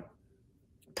private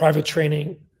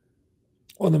training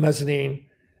on the mezzanine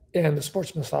and the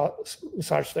sports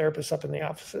massage therapists up in the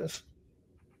offices.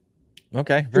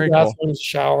 Okay, very cool.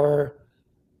 Shower.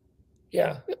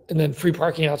 Yeah. And then street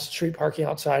parking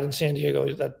outside in San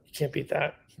Diego. That you can't beat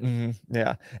that.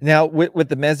 Yeah. Now with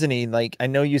the mezzanine, like I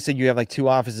know you said you have like 2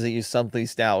 offices that you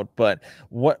subleased out, but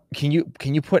what can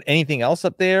you put anything else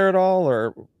up there at all,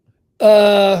 or?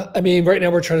 I mean, right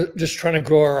now we're trying to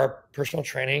grow our personal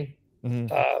training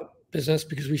business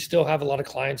because we still have a lot of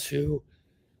clients who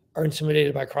are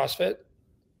intimidated by CrossFit.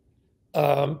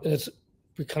 And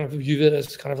we kind of view it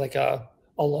as kind of like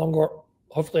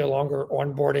hopefully a longer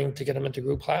onboarding to get them into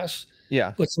group class.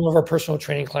 Yeah. But some of our personal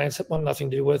training clients that want nothing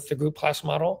to do with the group class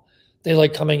model. They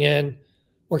like coming in,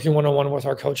 working one-on-one with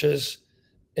our coaches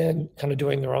and kind of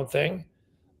doing their own thing.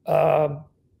 But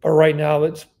right now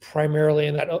it's primarily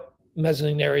in that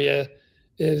mezzanine area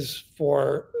is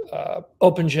for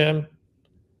open gym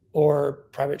or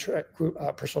private group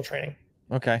personal training.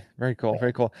 Okay. Very cool.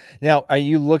 Very cool. Now, are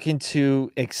you looking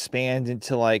to expand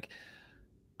into like,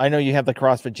 I know you have the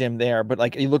CrossFit gym there, but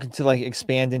like, are you looking to like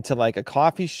expand into like a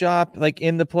coffee shop, like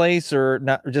in the place, or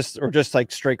not, or just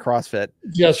like straight CrossFit?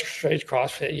 Just straight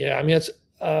CrossFit. Yeah. I mean, it's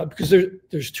because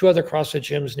there's 2 other CrossFit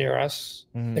gyms near us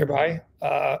nearby,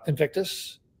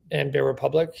 Invictus and Bear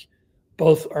Republic.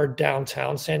 Both are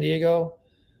downtown San Diego.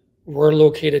 We're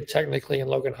located technically in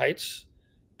Logan Heights,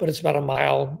 but it's about a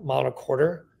mile and a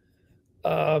quarter.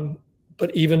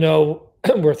 But even though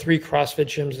we're 3 CrossFit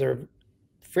gyms that are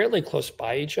fairly close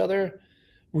by each other,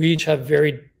 we each have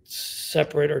very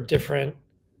separate or different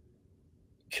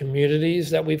communities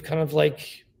that we've kind of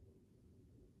like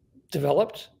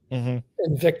developed.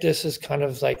 Invictus is kind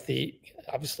of like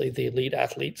obviously the elite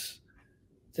athletes,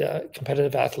 the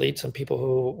competitive athletes and people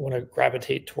who want to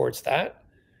gravitate towards that.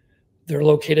 They're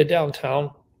located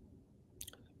downtown.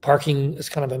 Parking is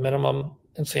kind of a minimum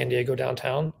in San Diego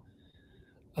downtown.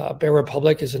 Bear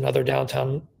Republic is another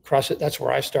downtown CrossFit. That's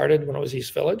where I started when it was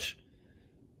East Village.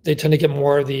 They tend to get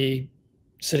more of the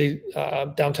city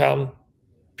downtown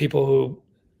people who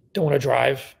don't want to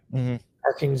drive. Mm-hmm.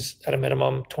 Parking's at a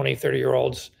minimum, 20,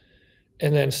 30-year-olds.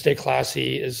 And then Stay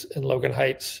Classy is in Logan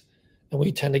Heights. And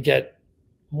we tend to get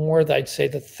more, I'd say,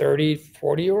 the 30,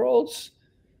 40-year-olds.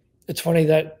 It's funny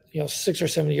that, 6 or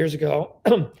 7 years ago,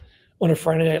 on a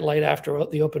Friday night light after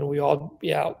the open, we all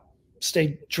be out,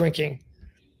 stay drinking,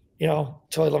 till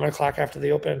 11 o'clock after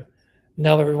the open.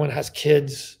 Now everyone has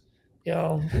kids,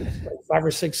 like 5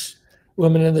 or 6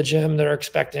 women in the gym that are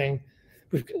expecting.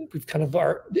 We've kind of,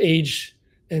 our age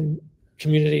and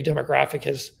community demographic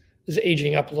is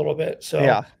aging up a little bit. So,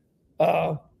 yeah.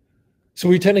 So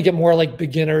we tend to get more like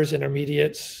beginners,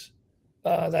 intermediates,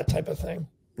 that type of thing.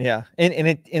 Yeah.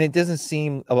 And it doesn't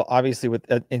seem, obviously, with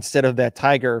instead of that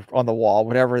tiger on the wall,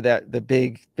 whatever, that the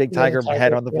big tiger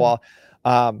head on the wall,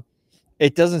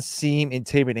 it doesn't seem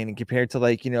intimidating compared to,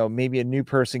 like, maybe a new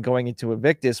person going into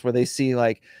Invictus where they see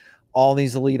like all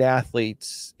these elite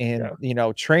athletes and,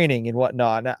 training and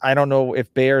whatnot. And I don't know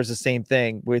if Bear is the same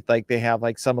thing with, like, they have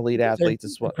like some elite athletes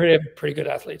as well. Pretty good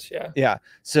athletes. Yeah. Yeah.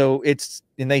 So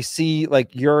and they see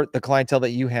like the clientele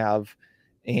that you have,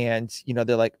 and,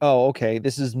 they're like, oh, okay,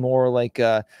 this is more like,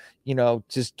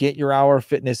 just get your hour of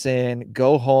fitness in,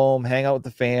 go home, hang out with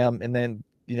the fam, and then,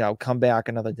 come back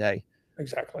another day.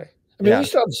 Exactly. I mean, we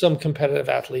still have some competitive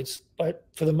athletes, but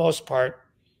for the most part,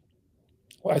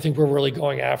 I think we're really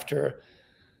going after,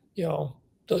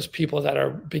 those people that are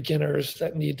beginners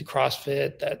that need to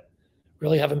CrossFit, that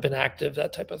really haven't been active,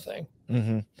 that type of thing.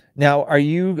 Mm-hmm. Now,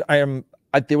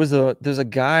 there's a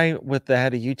guy that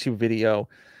had a YouTube video.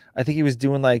 I think he was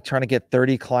doing like trying to get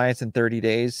 30 clients in 30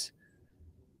 days.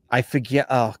 I forget.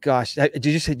 Oh gosh. Did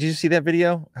you see that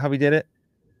video? How he did it?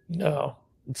 No.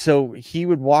 So he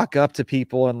would walk up to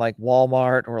people in like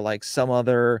Walmart or like some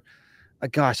other,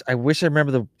 gosh, I wish I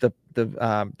remember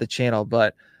the channel,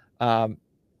 but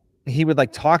he would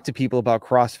like talk to people about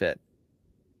CrossFit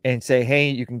and say, hey,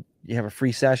 you have a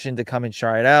free session to come and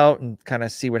try it out and kind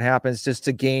of see what happens, just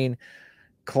to gain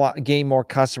more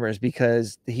customers,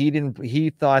 because he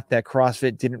thought that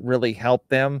CrossFit didn't really help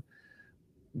them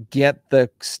get the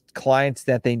clients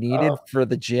that they needed for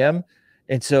the gym.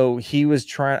 And so he was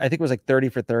trying, I think it was like 30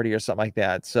 for 30 or something like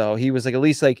that. So he was like, at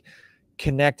least like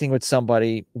connecting with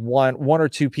somebody, one or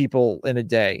two people in a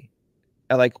day,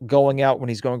 and like going out when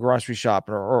he's going grocery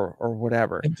shopping or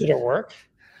whatever. And did it work?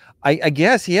 I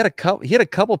guess he had a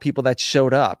couple people that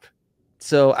showed up.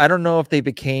 So I don't know if they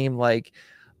became like,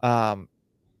 I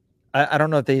don't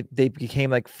know if they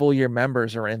became like full year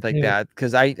members or anything like that.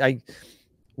 Cause I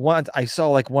saw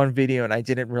like one video and I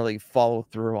didn't really follow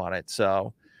through on it.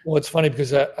 So, well, it's funny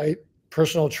because I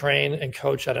personal train and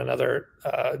coach at another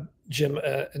gym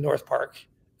in North Park.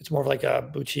 It's more of like a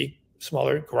boutique,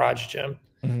 smaller garage gym.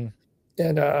 Mm-hmm.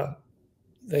 And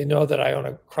they know that I own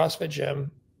a CrossFit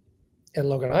gym in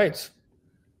Logan Heights.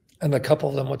 And a couple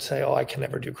of them would say, oh, I can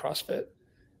never do CrossFit.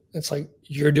 It's like,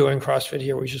 you're doing CrossFit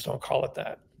here. We just don't call it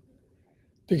that.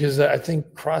 Because I think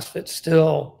CrossFit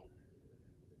still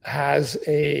has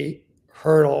a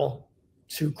hurdle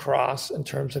to cross in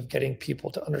terms of getting people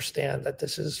to understand that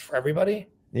this is for everybody.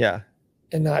 Yeah.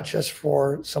 And not just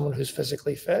for someone who's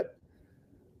physically fit.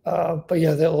 But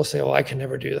yeah, they'll say, oh, I can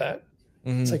never do that.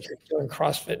 Mm-hmm. It's like, you're doing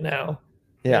CrossFit now.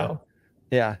 Yeah.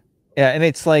 Yeah. Yeah. And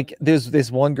it's like, there's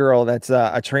this one girl that's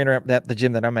a trainer at the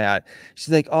gym that I'm at. She's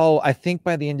like, oh, I think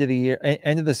by the end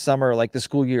of the summer, like the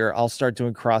school year, I'll start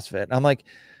doing CrossFit. And I'm like,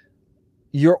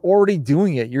 you're already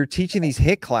doing it. You're teaching these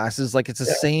HIIT classes. Like, it's the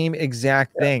same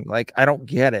exact thing. Like, I don't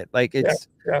get it. Like, it's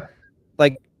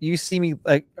like, you see me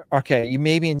like, okay, you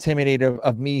may be intimidated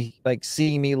of me, like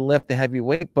seeing me lift the heavy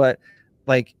weight, but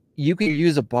like, you can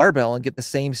use a barbell and get the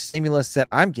same stimulus that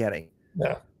I'm getting.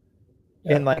 Yeah.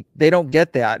 And like, they don't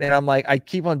get that. And I'm like, I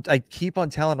keep on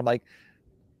telling them, like,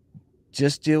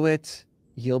 just do it.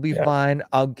 You'll be fine.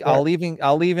 I'll even like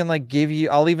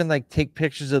I'll even like take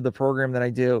pictures of the program that I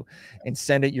do and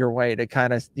send it your way to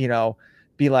kind of,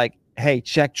 be like, hey,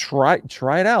 try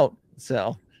it out.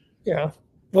 So, yeah.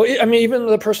 Well, I mean, even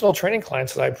the personal training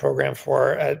clients that I program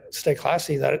for at Stay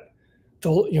Classy, that,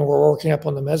 we're working up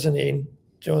on the mezzanine,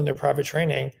 doing their private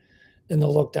training, and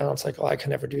they'll look down. It's like, oh, I can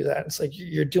never do that. It's like,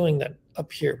 you're doing that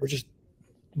up here. We're just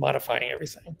modifying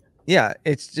everything. Yeah.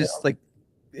 It's just like,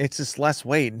 it's just less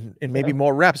weight and maybe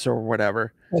more reps or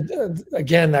whatever.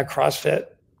 Again, that CrossFit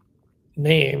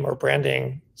name or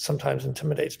branding sometimes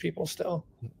intimidates people still.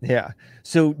 Yeah.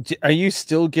 So are you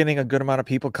still getting a good amount of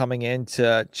people coming in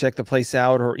to check the place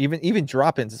out, or even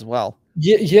drop-ins as well?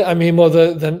 Yeah. I mean, well,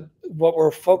 then what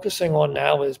we're focusing on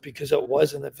now is, because it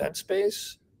was an event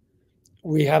space,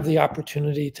 we have the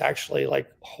opportunity to actually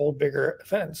like hold bigger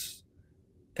events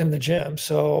in the gym.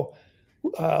 So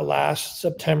last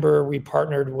September, we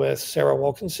partnered with Sarah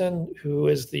Wilkinson, who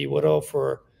is the widow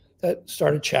that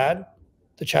started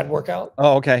the Chad workout.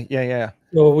 Oh, okay. Yeah.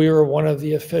 So we were one of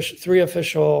the three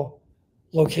official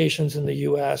locations in the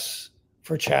U.S.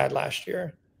 for Chad last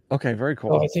year. Okay, very So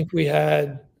cool. I think we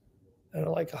had, I don't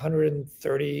know, like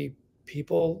 130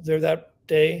 people there that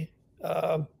day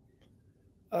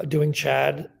doing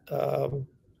Chad.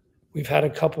 We've had a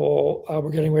couple.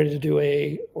 We're getting ready to do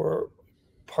we're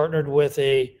partnered with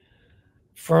a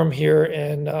firm here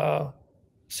in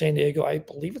San Diego. I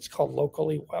believe it's called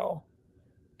Locally Well,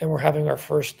 and we're having our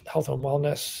first health and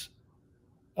wellness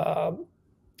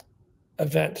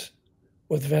event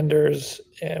with vendors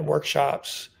and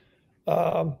workshops,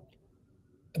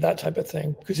 that type of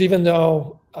thing. Because even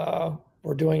though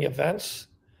we're doing events,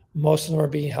 most of them are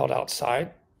being held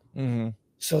outside,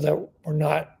 so that we're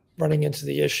not running into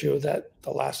the issue that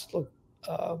the last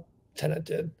tenant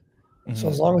did. So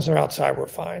as long as they're outside, we're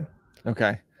fine.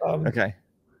 Okay. Okay.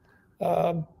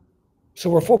 So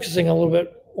we're focusing a little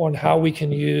bit on how we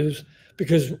can use,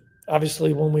 because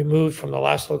obviously when we moved from the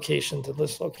last location to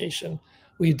this location,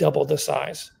 we doubled the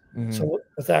size. So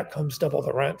with that comes double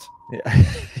the rent. Yeah.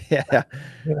 Yeah.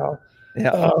 You know.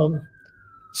 Yeah.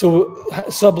 So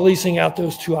subleasing out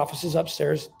those two offices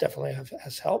upstairs definitely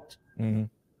has helped.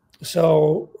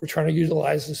 So we're trying to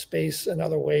utilize the space in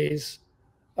other ways.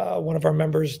 One of our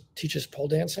members teaches pole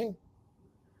dancing.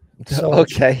 So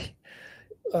okay.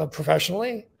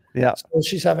 Professionally. Yeah. So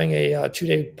she's having a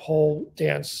 2-day pole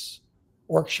dance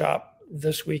workshop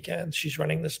this weekend. She's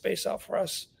running the space out for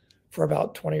us for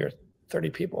about 20 or 30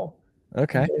 people.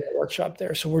 Okay. A workshop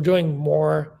there. So we're doing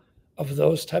more of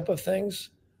those type of things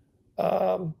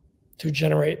to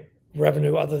generate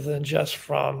revenue other than just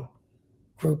from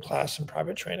group class and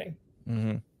private training.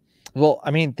 Well,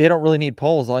 I mean, they don't really need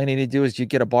poles. All you need to do is you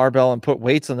get a barbell and put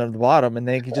weights on the bottom, and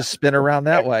they can just spin around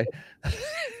that way.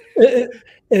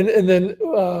 And then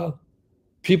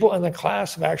people in the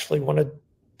class have actually wanted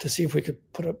to see if we could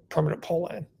put a permanent pole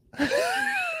in.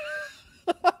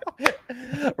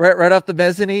 right off the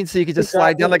mezzanine, so you could just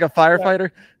slide down like a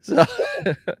firefighter. So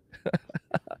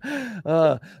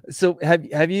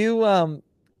have you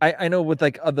I know with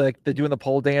like other they're doing the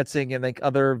pole dancing and like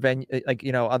other like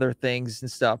other things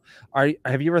and stuff.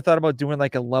 Have you ever thought about doing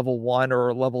like a level 1 or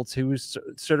a level 2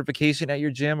 certification at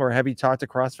your gym, or have you talked to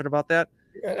CrossFit about that?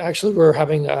 Actually, we're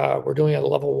doing a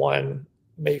level 1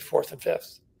 May 4th and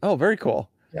 5th. Oh, very cool.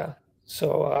 Yeah.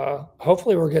 So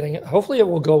hopefully it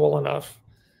will go well enough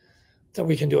that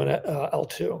we can do an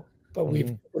L2. But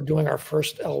we're doing our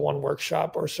first L1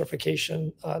 workshop or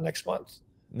certification next month.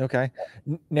 Okay.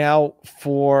 Now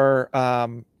for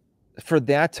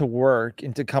that to work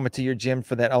and to come into your gym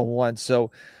for that L1,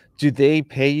 so do they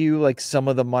pay you like some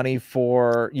of the money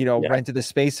for renting the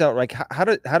space out? Like how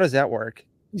does that work?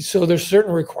 So there's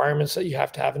certain requirements that you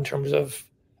have to have in terms of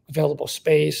available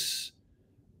space,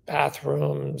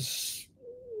 bathrooms,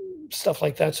 stuff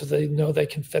like that, so they know they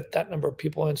can fit that number of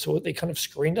people in. So they kind of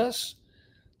screened us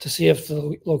to see if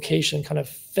the location kind of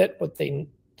fit what the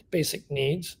basic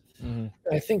needs.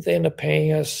 I think they end up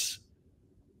paying us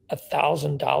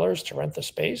 $1,000 to rent the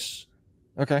space.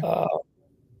 Okay.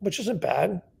 Which isn't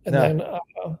bad. And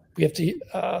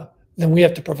then we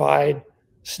have to provide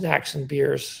snacks and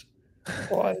beers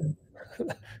on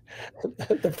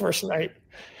the first night.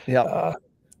 Yeah.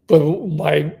 But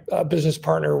my business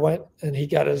partner went and he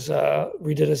got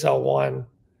redid his L1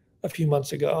 a few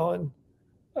months ago, and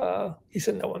he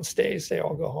said no one stays; they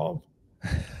all go home.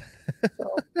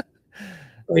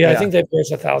 So, I think they pay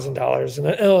us $1,000, and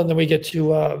then we get two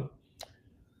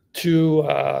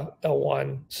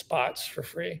L1 spots for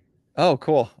free. Oh,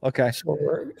 cool. Okay. So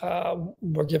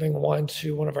we're giving one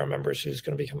to one of our members who's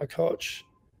going to become a coach,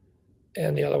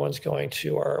 and the other one's going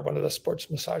to one of the sports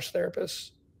massage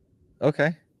therapists.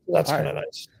 Okay. So that's kind of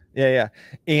nice. Yeah.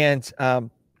 And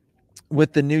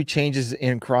with the new changes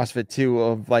in CrossFit too,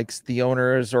 of like the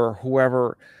owners or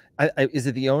whoever, is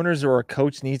it the owners or a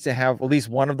coach needs to have at least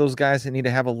one of those guys that need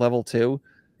to have a level 2?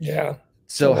 Yeah.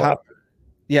 So what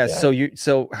do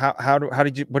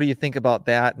you think about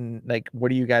that? And like,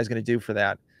 what are you guys going to do for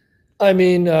that? I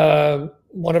mean,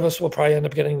 one of us will probably end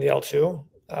up getting the L2.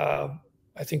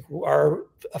 I think our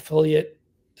affiliate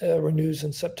renews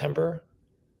in September.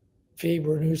 Fee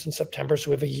renews in September, so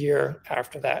we have a year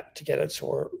after that to get it.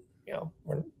 So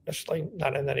we're necessarily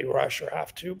not in any rush or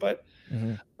have to, but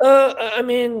I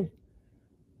mean,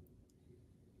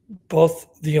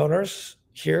 both the owners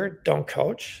here don't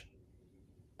coach,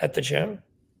 at the gym.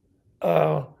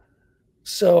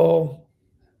 So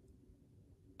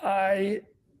I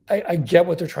get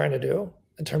what they're trying to do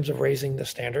in terms of raising the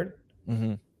standard.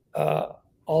 Mm-hmm.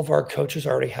 All of our coaches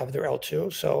already have their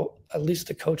L2. So at least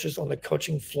the coaches on the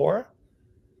coaching floor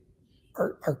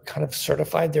are kind of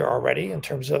certified there already in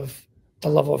terms of the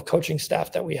level of coaching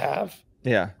staff that we have.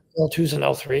 Yeah. L2s and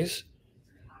L3s.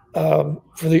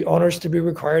 For the owners to be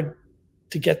required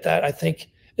to get that, I think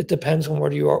it depends on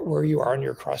where you are in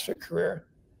your CrossFit career.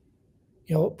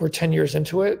 You know, we're 10 years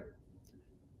into it.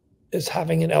 Is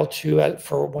having an L2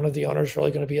 for one of the owners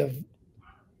really going to be of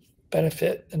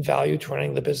benefit and value to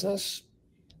running the business?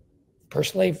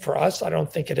 Personally, for us, I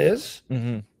don't think it is.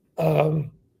 Mm-hmm.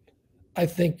 I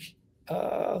think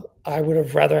I would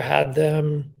have rather had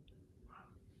them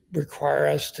require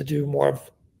us to do more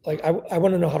of, like, I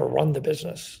want to know how to run the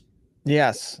business.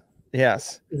 Yes.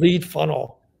 Yes. Lead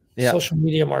funnel, yeah. social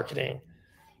media marketing,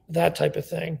 that type of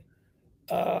thing.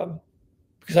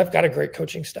 Because I've got a great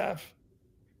coaching staff.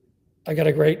 I got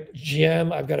a great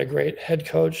GM. I've got a great head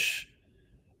coach.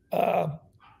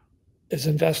 Is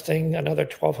investing another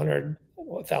 $1,200,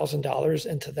 $1,000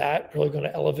 into that really going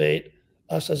to elevate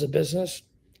us as a business?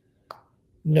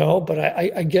 No, but I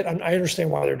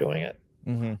understand why they're doing it.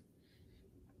 Mm-hmm.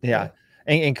 Yeah.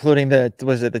 Including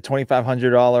was it the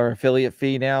 $2,500 affiliate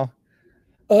fee now?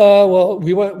 Well,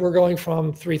 we're going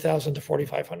from 3,000 to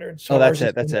 4,500. So that's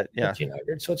it. That's it. Yeah.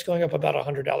 1,500. So it's going up about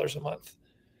 $100 a month.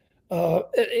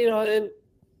 You know, and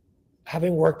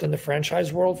having worked in the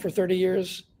franchise world for 30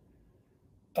 years,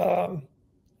 I'm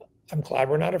glad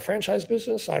we're not a franchise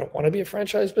business. I don't want to be a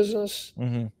franchise business.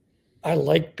 Mm-hmm. I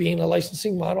like being a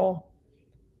licensing model.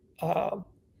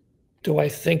 Do I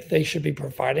think they should be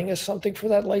providing us something for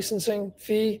that licensing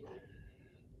fee?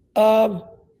 I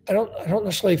don't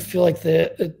necessarily feel like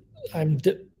I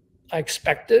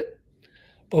expect it,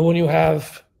 but when you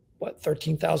have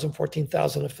 13,000,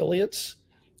 14,000 affiliates,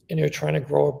 and you're trying to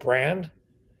grow a brand,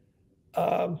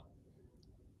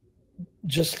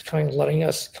 just kind of letting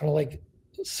us kind of like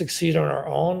succeed on our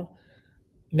own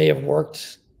may have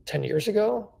worked 10 years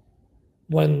ago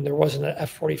when there wasn't an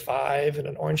F45 and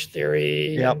an Orange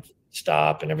Theory and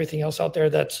Stop and everything else out there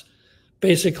that's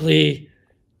basically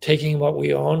taking what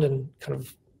we owned and kind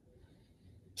of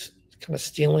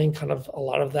stealing kind of a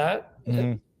lot of that.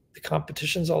 Mm-hmm. The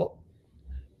competition's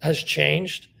has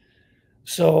changed.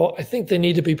 So I think they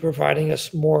need to be providing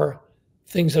us more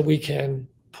things that we can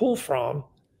pull from,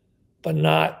 but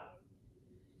not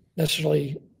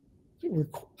necessarily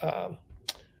I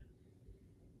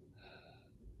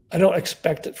don't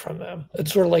expect it from them.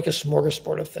 It's sort of like a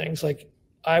smorgasbord of things. Like,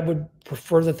 I would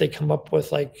prefer that they come up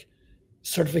with like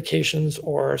certifications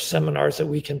or seminars that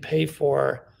we can pay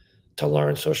for to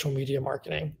learn social media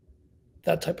marketing,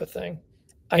 that type of thing.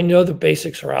 I know the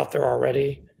basics are out there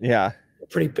already. Yeah.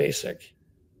 Pretty basic,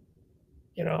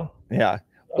 you know? Yeah.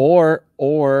 Or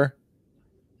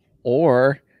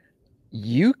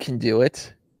you can do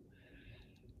it.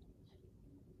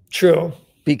 True.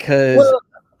 Because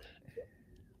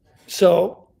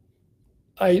so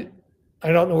I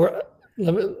don't know where.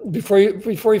 Before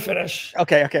you finish.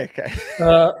 Okay. I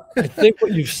think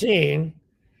what you've seen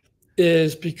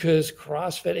is because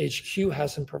CrossFit HQ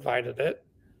hasn't provided it,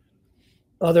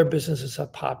 other businesses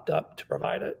have popped up to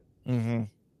provide it. Mm-hmm.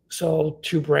 So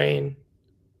Two Brain,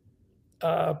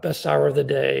 Best Hour of the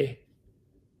Day,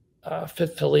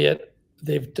 Fitfiliate,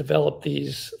 they've developed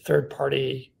these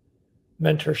third-party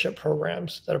mentorship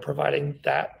programs that are providing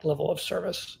that level of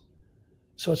service.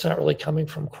 So it's not really coming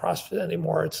from CrossFit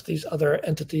anymore. It's these other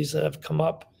entities that have come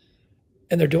up,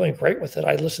 and they're doing great with it.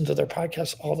 I listen to their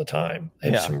podcasts all the time.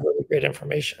 They have some really great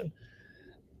information.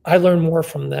 I learn more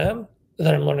from them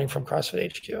than I'm learning from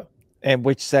CrossFit HQ. And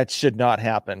that should not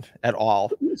happen at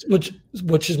all.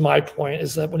 Which is my point,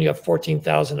 is that when you have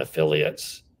 14,000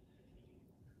 affiliates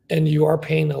and you are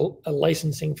paying a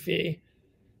licensing fee,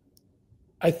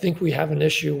 I think we have an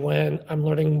issue when I'm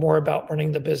learning more about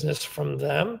running the business from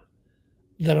them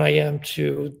than I am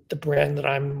to the brand that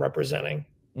I'm representing.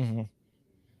 Mm-hmm.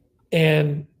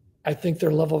 And I think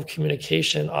their level of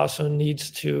communication also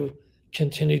needs to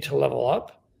continue to level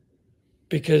up,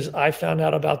 because I found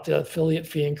out about the affiliate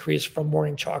fee increase from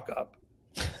Morning Chalk Up.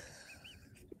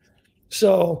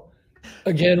 So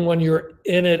again, when you're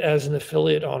in it as an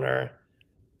affiliate owner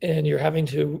and you're having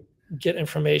to get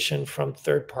information from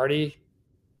third-party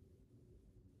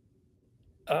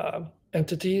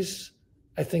entities,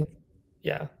 I think,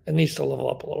 it needs to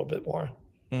level up a little bit more.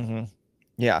 Mm-hmm.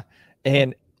 Yeah.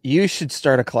 And you should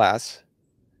start a class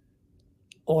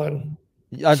on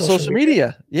social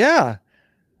media. Yeah,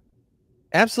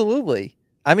 absolutely.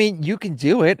 I mean, you can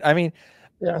do it. I mean,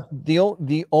 Yeah.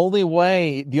 The only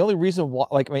reason why,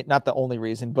 like, I mean, not the only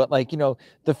reason, but like,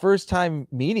 the first time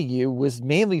meeting you was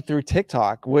mainly through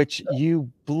TikTok, which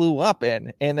you blew up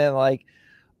in. And then like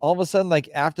all of a sudden, like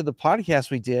after the podcast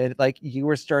we did, like you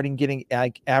were starting getting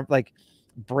like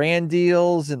brand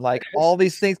deals and like all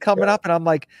these things coming up. And I'm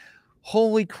like,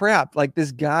 holy crap, like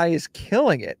this guy is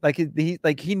killing it. Like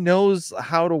he knows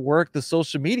how to work the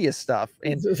social media stuff.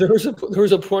 And there was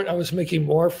a point I was making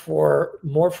more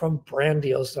from brand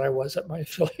deals than I was at my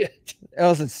affiliate.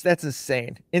 that's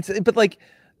insane.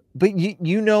 But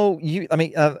you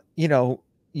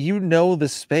know the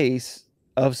space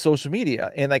of social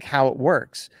media and like how it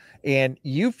works. And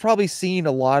you've probably seen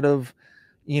a lot of,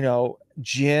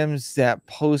 gyms that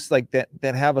post like that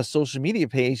have a social media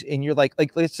page, and you're like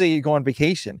let's say you go on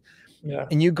vacation, Yeah.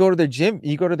 and you go to their gym,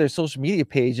 you go to their social media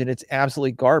page, and it's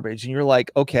absolutely garbage. And you're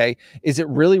like, okay, is it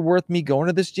really worth me going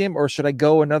to this gym, or should I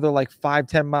go another like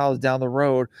 5-10 miles down the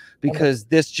road because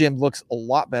this gym looks a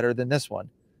lot better than this one?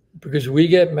 Because we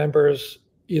get members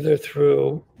either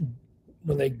through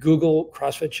when they Google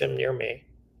CrossFit gym near me,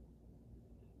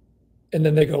 and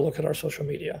then they go look at our social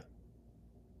media.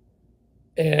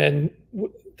 And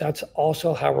that's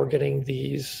also how we're getting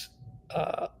these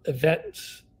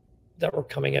events that were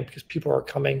coming in, because people are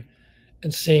coming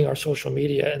and seeing our social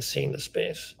media and seeing the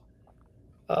space.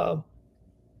 But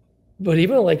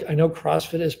even like, I know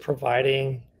CrossFit is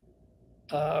providing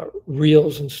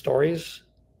reels and stories.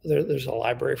 There's a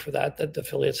library for that the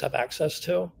affiliates have access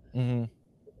to,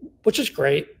 which is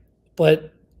great.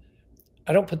 But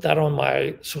I don't put that on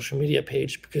my social media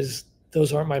page because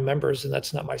those aren't my members and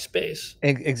that's not my space.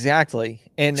 Exactly.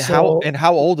 And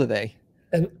how old are they?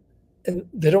 And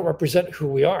they don't represent who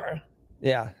we are.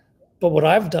 Yeah. But what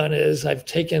I've done is I've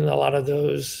taken a lot of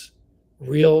those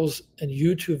reels and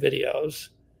YouTube videos,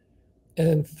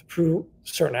 and through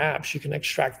certain apps, you can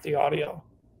extract the audio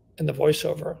and the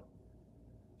voiceover.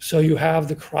 So you have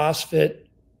the CrossFit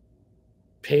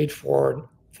paid for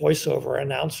voiceover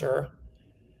announcer,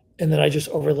 and then I just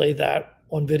overlay that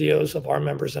on videos of our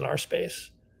members in our space.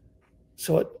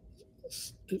 So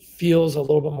it feels a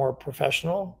little bit more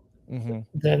professional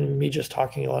than me just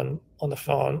talking on the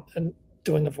phone and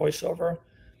doing the voiceover.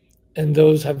 And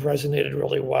those have resonated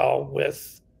really well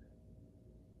with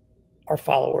our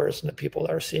followers and the people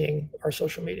that are seeing our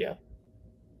social media.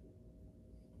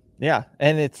 Yeah.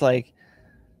 And it's like,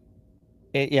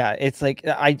 it's like,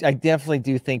 I definitely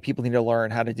do think people need to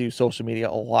learn how to do social media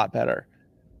a lot better.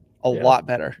 A lot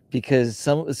better, because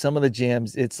some of the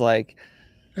gyms, it's like,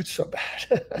 it's so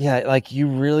bad. Yeah, like you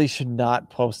really should not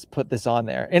put this on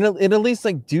there, and at least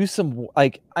like do some,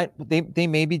 like, they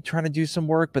may be trying to do some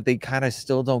work, but they kind of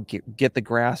still don't get the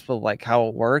grasp of like how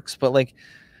it works. But like,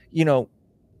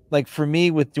 like for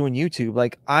me with doing YouTube,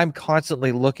 like I'm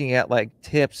constantly looking at like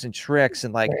tips and tricks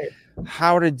and like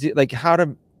how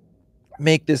to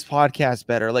make this podcast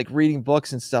better, like reading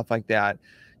books and stuff like that.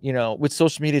 With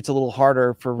social media, it's a little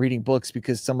harder for reading books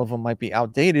because some of them might be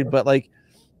outdated, but like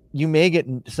you may get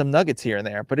some nuggets here and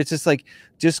there. But it's just like,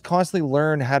 just constantly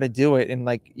learn how to do it. And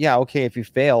like, yeah, okay, if you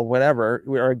fail, whatever,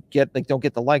 or don't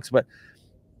get the likes, but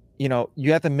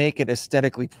you have to make it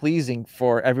aesthetically pleasing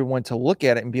for everyone to look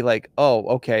at it and be like, oh,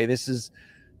 okay, this is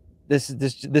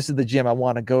the gym I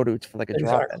want to go to for like a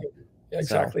drop-in.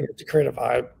 Exactly. To create a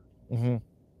vibe.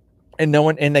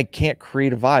 And they can't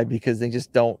create a vibe because they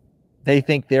just don't. They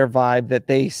think their vibe that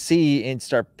they see and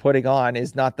start putting on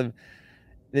is not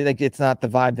it's not the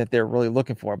vibe that they're really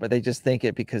looking for, but they just think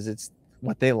it because it's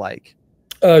what they like.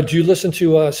 Do you listen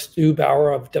to Stu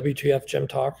Bauer of WTF Gym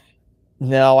Talk?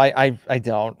 No, I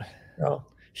don't. No,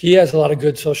 he has a lot of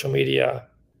good social media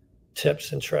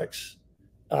tips and tricks.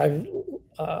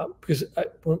 Because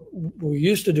when we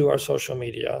used to do our social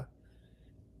media,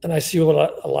 and I see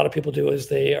what a lot of people do is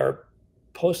they are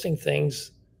posting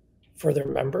things for their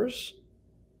members,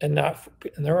 and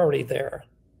they're already there.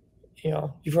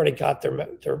 You've already got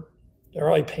they're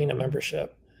already paying a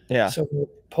membership. Yeah. So we're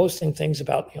posting things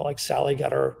about, like Sally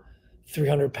got her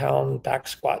 300-pound back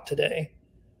squat today.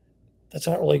 That's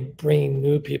not really bringing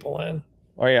new people in.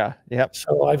 Oh yeah. Yep.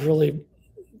 So I've really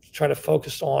tried to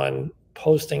focus on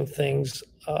posting things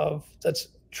that's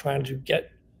trying to get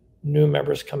new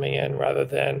members coming in, rather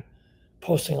than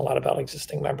posting a lot about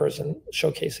existing members and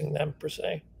showcasing them per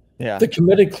se. Yeah. The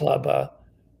committed club, a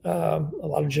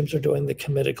lot of gyms are doing the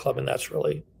committed club, and that's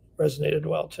really resonated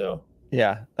well too.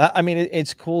 Yeah. I mean,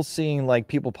 it's cool seeing like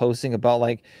people posting about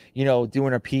like,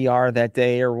 doing a PR that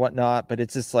day or whatnot, but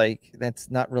it's just like,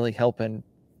 that's not really helping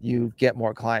you get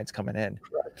more clients coming in.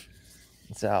 Correct.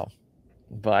 So,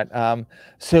 But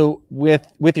so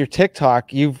with your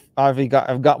TikTok, you've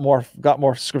obviously got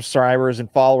more subscribers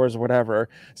and followers or whatever.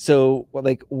 So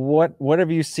like what have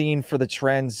you seen for the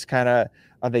trends? Kind of,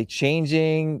 are they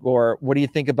changing, or what do you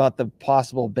think about the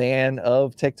possible ban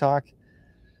of TikTok?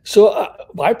 So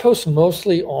I post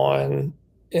mostly on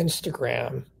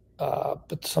Instagram,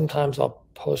 but sometimes I'll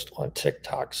post on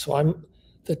TikTok. So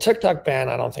the TikTok ban,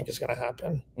 I don't think is going to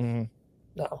happen. Mm-hmm.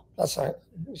 No, it's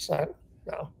not,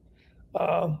 no.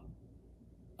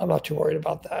 I'm not too worried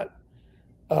about that.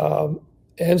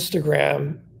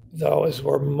 Instagram, though, is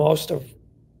where most of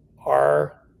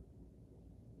our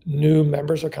new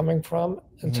members are coming from,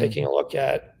 and taking a look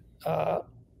at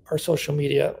our social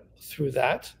media through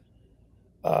that.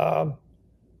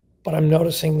 But I'm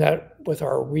noticing that with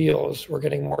our reels, we're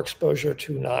getting more exposure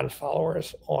to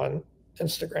non-followers on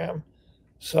Instagram.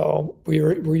 So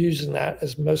we're using that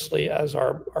as mostly as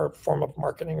our form of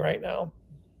marketing right now.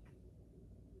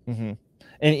 Mm-hmm.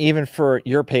 And even for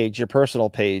your page, your personal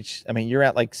page, I mean, you're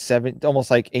at like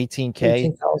almost like 18K.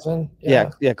 18,000.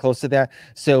 Yeah, close to that.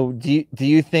 So do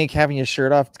you think having your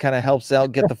shirt off kind of helps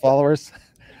out get the followers?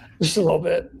 Just a little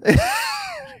bit.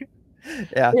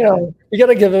 Yeah, you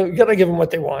gotta give them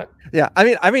what they want. Yeah,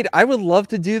 I mean, I would love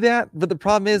to do that, but the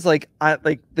problem is, like,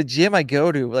 the gym I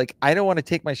go to, like, I don't want to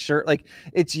take my shirt. Like,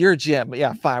 it's your gym, but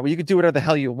yeah, fine. Well, you can do whatever the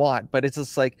hell you want, but it's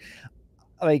just like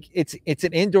it's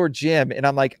an indoor gym, and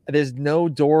I'm like, there's no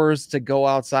doors to go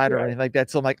outside or anything like that.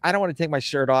 So I'm like, I don't want to take my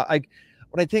shirt off. Like,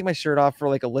 when I take my shirt off for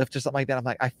like a lift or something like that, I'm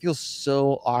like, I feel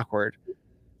so awkward.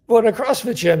 Well, in a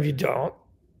CrossFit gym, you don't.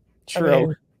 True. I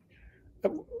mean,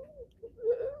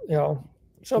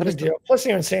 it's no big deal. Plus,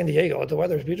 you're in San Diego. The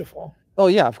weather's beautiful. Oh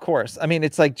yeah, of course. I mean,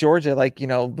 it's like Georgia, like,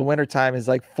 the winter time is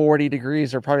like 40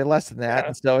 degrees or probably less than that.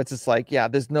 And so it's just like, yeah,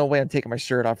 there's no way I'm taking my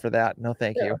shirt off for that. No,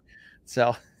 thank you.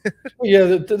 So yeah,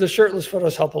 the shirtless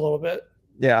photos help a little bit.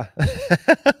 Yeah.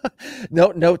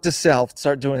 Note to self,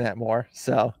 start doing that more.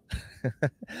 So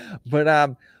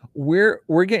but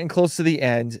we're getting close to the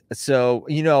end. So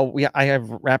I have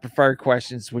rapid fire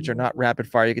questions, which are not rapid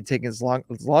fire. You can take as long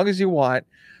as you want.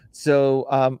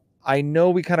 So I know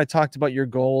we kind of talked about your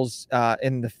goals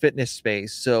in the fitness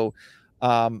space. So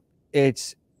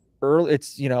it's early,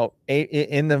 it's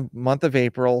in the month of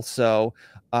April. So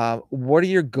what are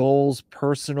your goals,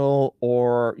 personal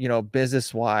or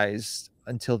business wise,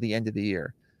 until the end of the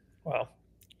year? Wow.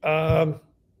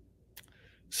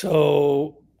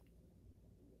 So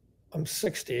I'm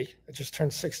 60. I just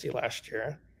turned 60 last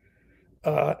year.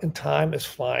 And time is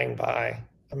flying by.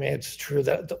 I mean, it's true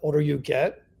that the older you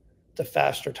get, the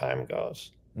faster time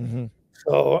goes. Mm-hmm.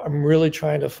 So I'm really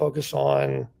trying to focus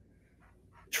on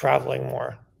traveling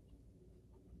more.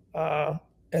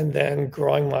 And then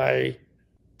growing my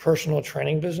personal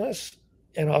training business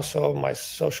and also my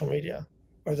social media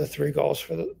are the three goals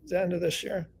for the end of this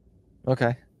year.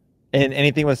 Okay. And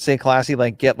anything with Stay Classy,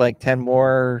 like get like 10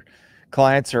 more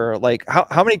clients, or like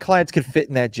how many clients could fit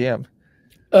in that gym?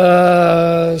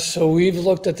 So we've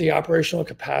looked at the operational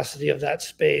capacity of that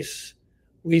space.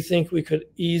 We think we could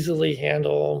easily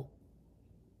handle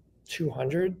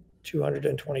 200,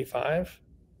 225.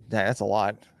 That's a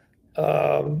lot.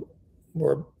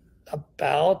 We're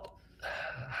about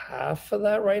half of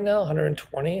that right now,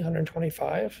 120,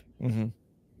 125.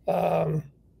 Mm-hmm.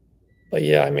 But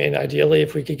yeah, I mean, ideally,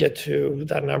 if we could get to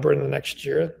that number in the next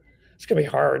year, it's going to be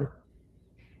hard.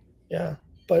 Yeah.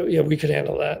 But yeah, we could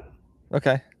handle that.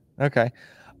 Okay.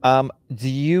 Do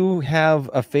you have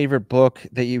a favorite book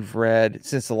that you've read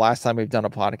since the last time we've done a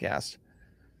podcast?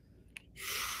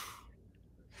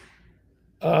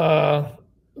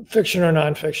 Fiction or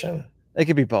nonfiction? It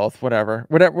could be both, whatever,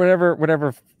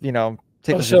 tickles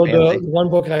so your fancy. The one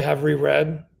book I have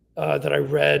reread that I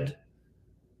read,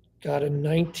 in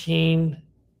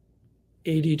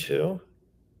 1982,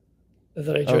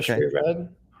 that I just reread.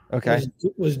 Okay.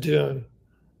 Was Dune.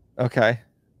 Okay.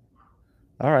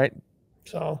 All right.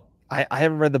 So I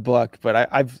haven't read the book, but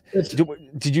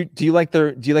do you like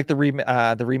the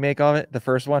remake of it, the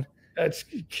first one? It's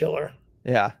killer.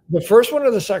 Yeah. The first one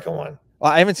or the second one?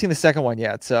 Well, I haven't seen the second one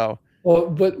yet, so.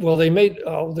 Well, they made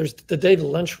there's the David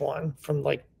Lynch one from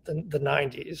like the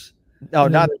 90s. No,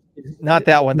 not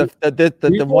that one.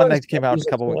 The one that came out in a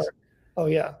couple weeks. Oh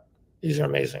yeah, these are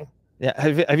amazing. Yeah.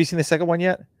 Have you seen the second one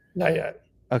yet? Not yet.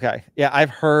 Okay. Yeah, I've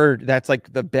heard that's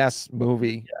like the best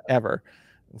movie ever.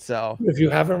 So if you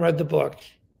haven't read the book,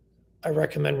 I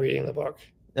recommend reading the book.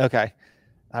 Okay.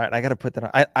 All right. I got to put that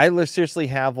on. I seriously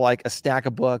have like a stack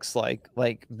of books like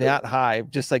that high,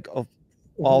 just like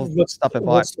all the stuff I bought.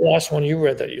 What's the last one you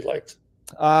read that you liked?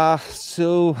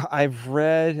 So I've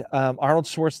read Arnold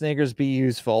Schwarzenegger's Be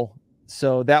Useful.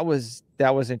 So that was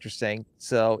that was interesting.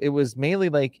 So it was mainly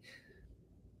like,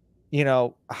 you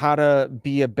know, how to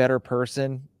be a better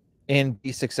person and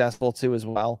be successful too as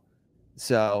well.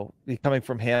 So coming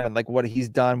from him and like what he's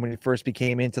done when he first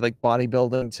became into like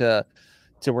bodybuilding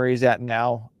to where he's at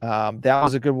now. That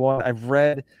was a good one. I've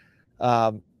read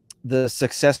the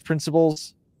Success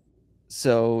Principles.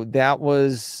 So that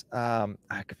was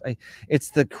it's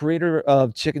the creator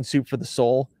of Chicken Soup for the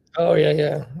Soul. Oh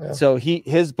yeah. So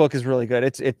his book is really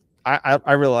good.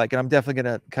 I really like it. I'm definitely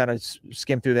gonna kind of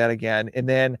skim through that again. And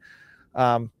then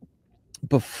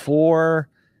before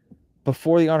the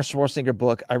Arnold Schwarzenegger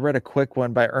book, I read a quick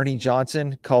one by Ernie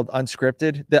Johnson called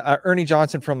Unscripted. The Ernie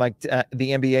Johnson from like the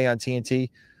NBA on TNT.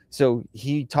 So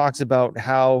he talks about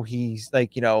how he's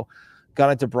like, you know, got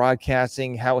into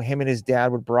broadcasting, how him and his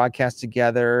dad would broadcast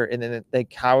together, and then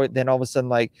like how it then all of a sudden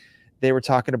like they were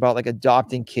talking about like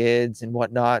adopting kids and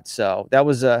whatnot. So that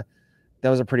was a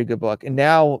pretty good book. And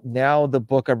now the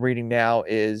book I'm reading now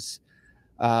is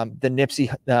the Nipsey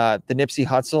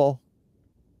Hussle.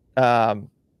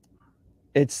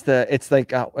 It's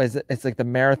like the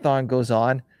marathon goes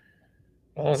on.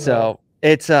 Oh, so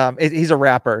no. He's a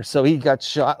rapper, so he got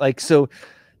shot. Like, so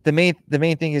the main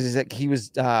thing is that he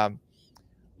was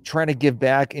trying to give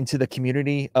back into the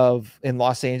community in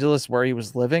Los Angeles where he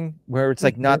was living, where it's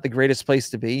like not the greatest place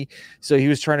to be. So he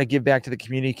was trying to give back to the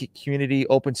community,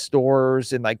 open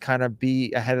stores, and like kind of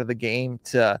be ahead of the game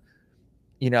to,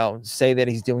 you know, say that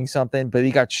he's doing something. But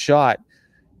he got shot.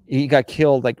 He got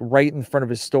killed like right in front of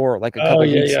his store, like a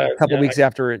couple weeks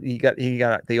after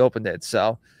they opened it.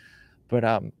 So, but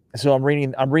so I'm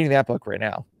reading that book right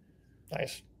now.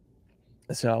 Nice.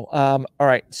 So, all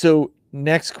right. So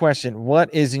next question,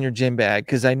 what is in your gym bag?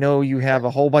 Because I know you have a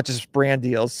whole bunch of brand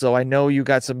deals, so I know you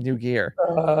got some new gear.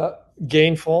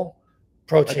 Gainful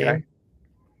protein,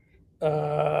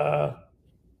 Bear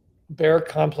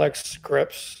Complex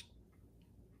grips,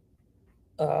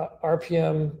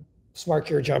 RPM Smart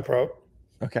Gear jump rope.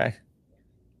 Okay.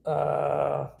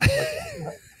 The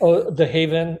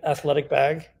Haven athletic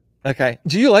bag. Okay.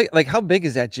 Do you like how big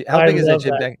is that? How big is that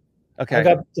gym bag? Okay. I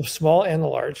got the small and the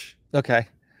large. Okay.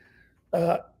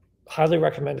 Highly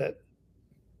recommend it.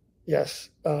 Yes.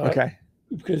 Okay.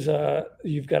 Because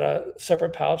you've got a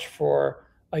separate pouch for,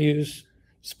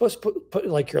 supposed to put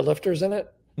like your lifters in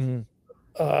it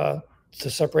to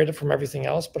separate it from everything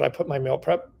else, but I put my meal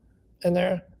prep in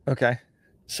there. Okay.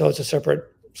 So it's a separate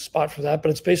spot for that, but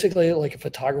it's basically like a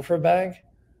photographer bag.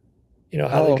 You know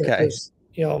how they got this,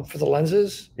 you know, for the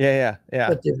lenses. Yeah.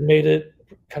 But they've made it,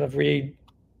 kind of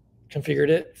reconfigured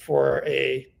it for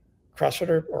a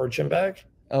CrossFitter or a gym bag.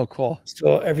 Oh, cool.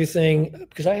 So everything,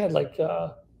 because I had like, you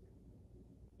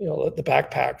know, the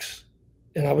backpacks,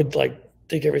 and I would like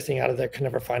dig everything out of there, could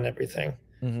never find everything.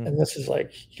 And this is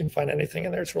like, you can find anything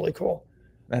in there. It's really cool.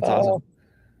 That's awesome.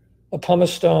 A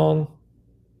pumice stone,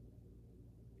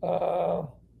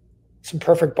 some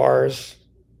perfect bars,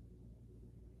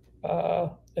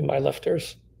 and my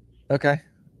lifters. Okay.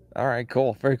 All right,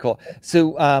 cool. Very cool.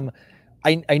 So,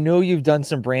 I know you've done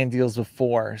some brand deals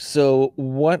before. So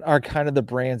what are kind of the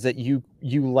brands that you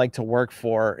like to work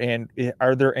for? And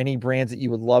are there any brands that you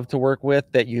would love to work with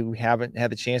that you haven't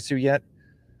had the chance to yet?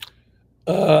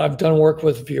 I've done work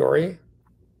with Viore,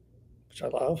 which I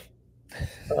love.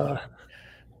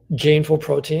 Gainful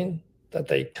Protein, that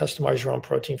they customize your own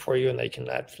protein for you and they can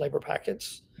add flavor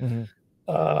packets.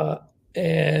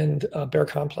 And Bear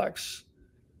Complex.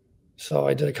 So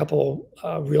I did a couple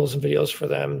reels and videos for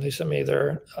them. They sent me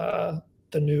their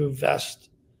the new vest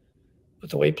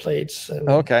with the weight plates. And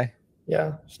okay.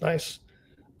 Yeah, it's nice.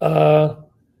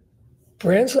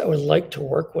 Brands that I would like to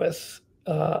work with,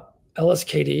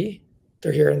 LSKD.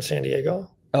 They're here in San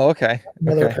Diego. Oh, okay.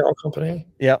 Another apparel company.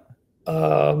 Yep.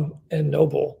 And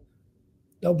Noble,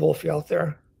 if you're out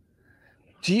there.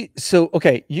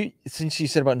 Since you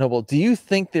said about Noble, do you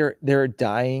think they're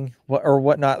dying or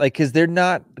whatnot? Like, because they're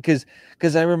not, because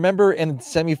I remember in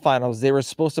semifinals they were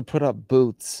supposed to put up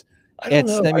booths at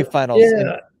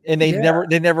semifinals, and they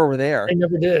never were there. They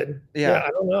never did. Yeah, I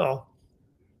don't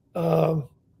know.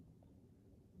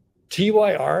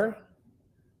 TYR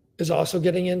is also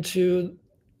getting into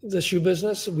the shoe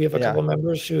business. We have a couple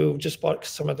members who just bought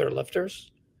some of their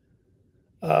lifters,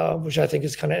 which I think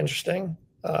is kind of interesting.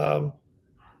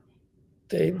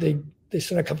 They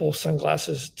sent a couple of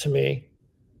sunglasses to me.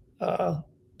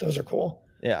 Those are cool.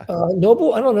 Yeah.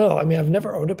 Noble, I don't know. I mean, I've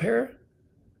never owned a pair.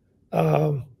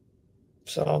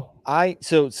 So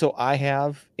I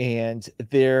have, and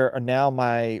they're now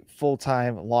my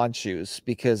full-time lawn shoes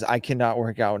because I cannot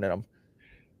work out in them.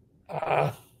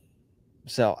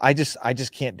 So I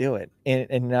just can't do it.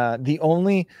 And the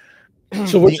only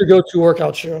so what's your go-to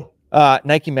workout shoe?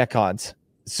 Nike Metcons.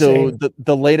 So Same.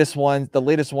 the latest ones,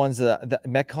 the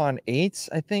Metcon 8s,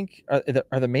 I think,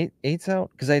 are the Mate 8s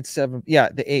out? Because I had 7. Yeah,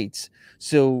 the 8s.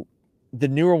 So the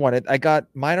newer one, I got,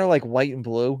 mine are like white and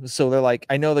blue. So they're like,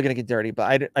 I know they're gonna get dirty,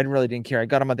 but I really didn't care. I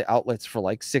got them at the outlets for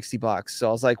like $60. So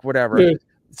I was like, whatever. Dude,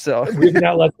 So we've an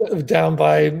outlet down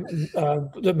by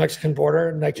the Mexican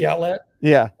border, Nike outlet.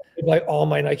 yeah, I buy all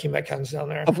my Nike Metcons down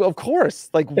there. of course.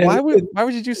 Like, why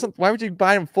would you do something? Why would you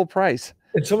buy them full price?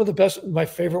 And some of the best, my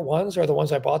favorite ones are the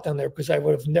ones I bought down there, because I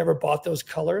would have never bought those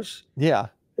colors Yeah.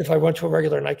 if I went to a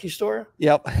regular Nike store.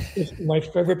 Yep. My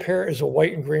favorite pair is a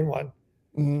white and green one.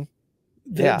 Mm-hmm.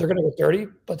 They're going to get dirty,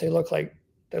 but they look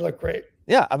great.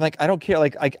 Yeah, I'm like, I don't care.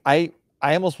 Like I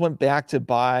almost went back to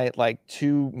buy like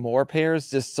 2 more pairs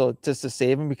just to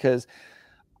save them, because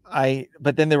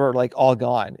but then they were like all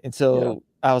gone, and so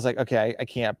I was like, okay, I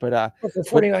can't. But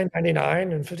for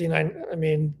 $49.99 and $59, I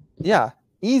mean, yeah,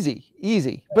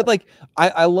 easy. But like,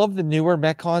 I love the newer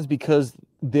Metcons because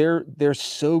they're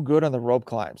so good on the rope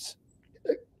climbs.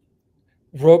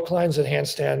 Rope climbs and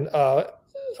handstand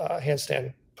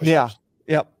push-ups. Yeah,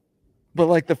 yep. But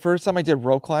like the first time I did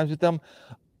rope climbs with them,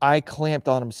 I clamped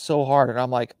on them so hard, and I'm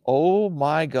like, oh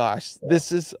my gosh,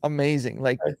 this is amazing.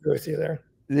 Like, I agree with you there.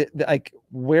 Like,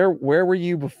 where were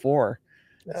you before?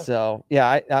 Yeah. So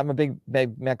yeah, I'm a big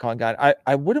Metcon guy.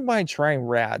 I wouldn't mind trying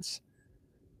rads.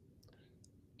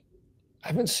 I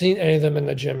haven't seen any of them in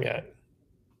the gym yet.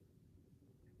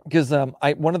 Because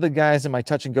one of the guys in my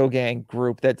Touch and Go gang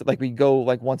group that like we go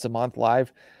like once a month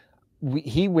live,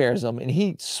 he wears them and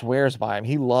he swears by them.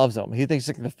 He loves them. He thinks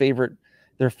it's like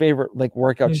their favorite like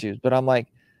workout shoes. But I'm like,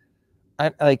 I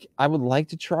would like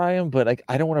to try them, but like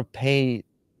I don't want to pay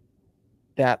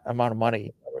that amount of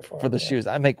money for the shoes.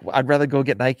 I'm like, I'd rather go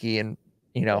get Nike and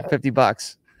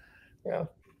 $50. Yeah.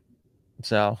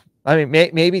 So I mean,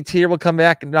 maybe Tier will come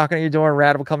back and knock on your door, and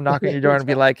Rad will come knock on your door and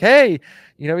be like, hey,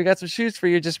 we got some shoes for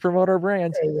you. Just promote our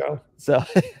brand. There you go. So,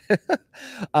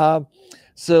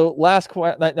 second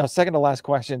to last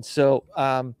question. So,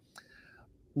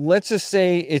 let's just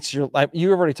say it's you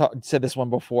already said this one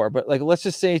before, but like, let's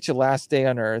just say it's your last day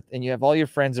on earth and you have all your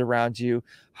friends around you.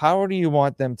 How do you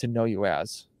want them to know you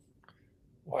as?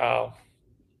 Wow.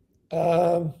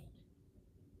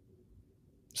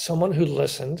 Someone who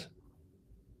listened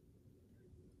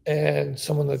and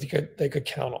someone that they could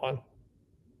count on.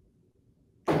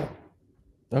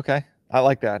 Okay. I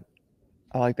like that.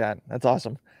 That's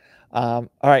awesome. All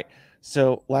right.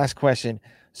 So last question.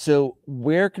 So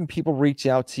where can people reach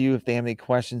out to you if they have any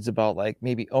questions about like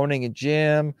maybe owning a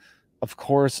gym, of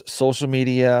course, social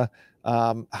media,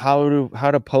 how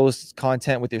to post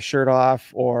content with your shirt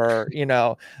off, or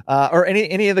or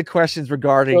any of the questions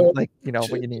regarding what you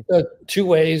need? 2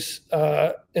 ways.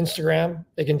 Instagram,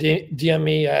 they can DM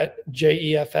me at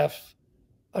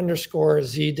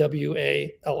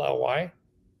JEFF_ZWALLY,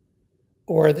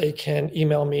 or they can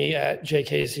email me at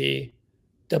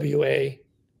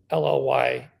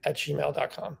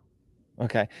jkzwally@gmail.com.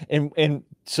 Okay. And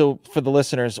so for the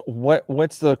listeners,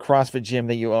 what's the CrossFit gym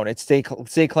that you own? It's Stay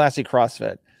Classy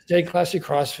CrossFit. Stay Classy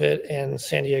CrossFit in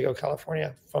San Diego,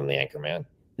 California, from the Anchorman.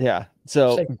 Yeah.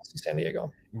 So Stay Classy San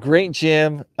Diego. Great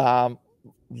gym.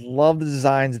 Love the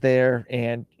designs there.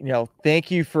 And,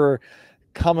 thank you for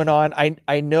coming on.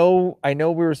 I know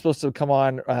we were supposed to come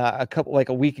on a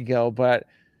week ago, but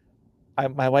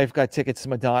my wife got tickets to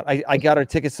Madonna. I got her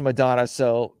tickets to Madonna.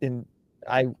 So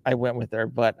I went with her,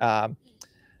 but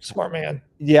smart man.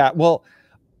 Yeah. Well,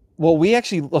 we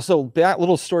actually, so that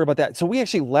little story about that. So we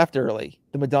actually left early,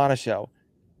 the Madonna show,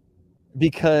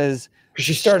 because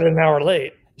she started an hour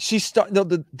late.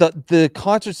 The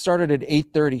concert started at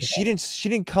 8:30. Yeah. She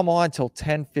didn't come on till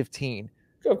 10:15.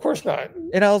 Of course not.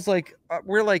 And I was like,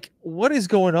 we're like, what is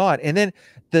going on? And then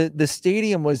the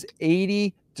stadium was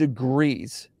 80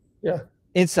 degrees. Yeah.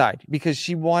 Inside, because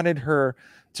she wanted her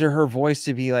voice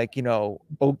to be like,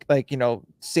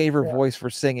 save her voice for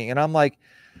singing. And I'm like,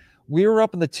 we were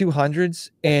up in the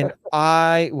 200s and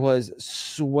I was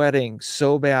sweating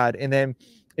so bad. And then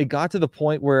it got to the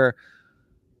point where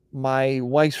my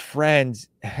wife's friend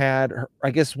had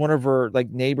I guess one of her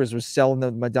like neighbors was selling the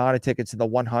Madonna tickets in the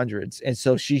 100s. And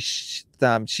so she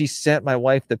sent my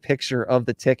wife the picture of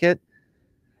the ticket.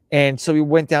 And so we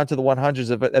went down to the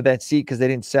 100s of that seat because they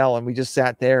didn't sell. And we just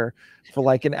sat there for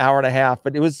like an hour and a half,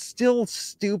 but it was still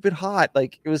stupid hot.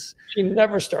 Like it was. She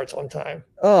never starts on time.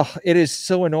 Oh, it is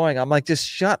so annoying. I'm like, just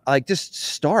start.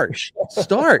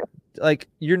 Like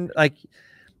you're like,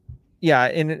 yeah.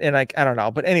 And like, I don't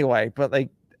know, but anyway, but like,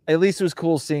 at least it was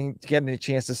cool getting a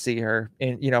chance to see her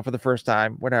and, for the first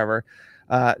time, whatever.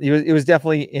 It was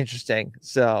definitely interesting.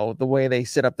 So the way they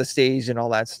set up the stage and all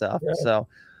that stuff. Yeah. So,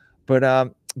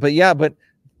 But yeah, but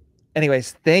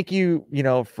anyways, thank you,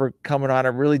 for coming on. I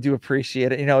really do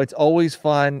appreciate it. It's always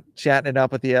fun chatting it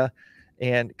up with you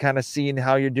and kind of seeing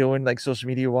how you're doing, like social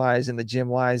media wise and the gym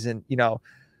wise. And,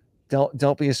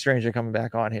 don't be a stranger coming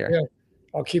back on here. Yeah.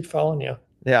 I'll keep following you.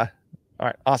 Yeah. All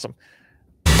right. Awesome.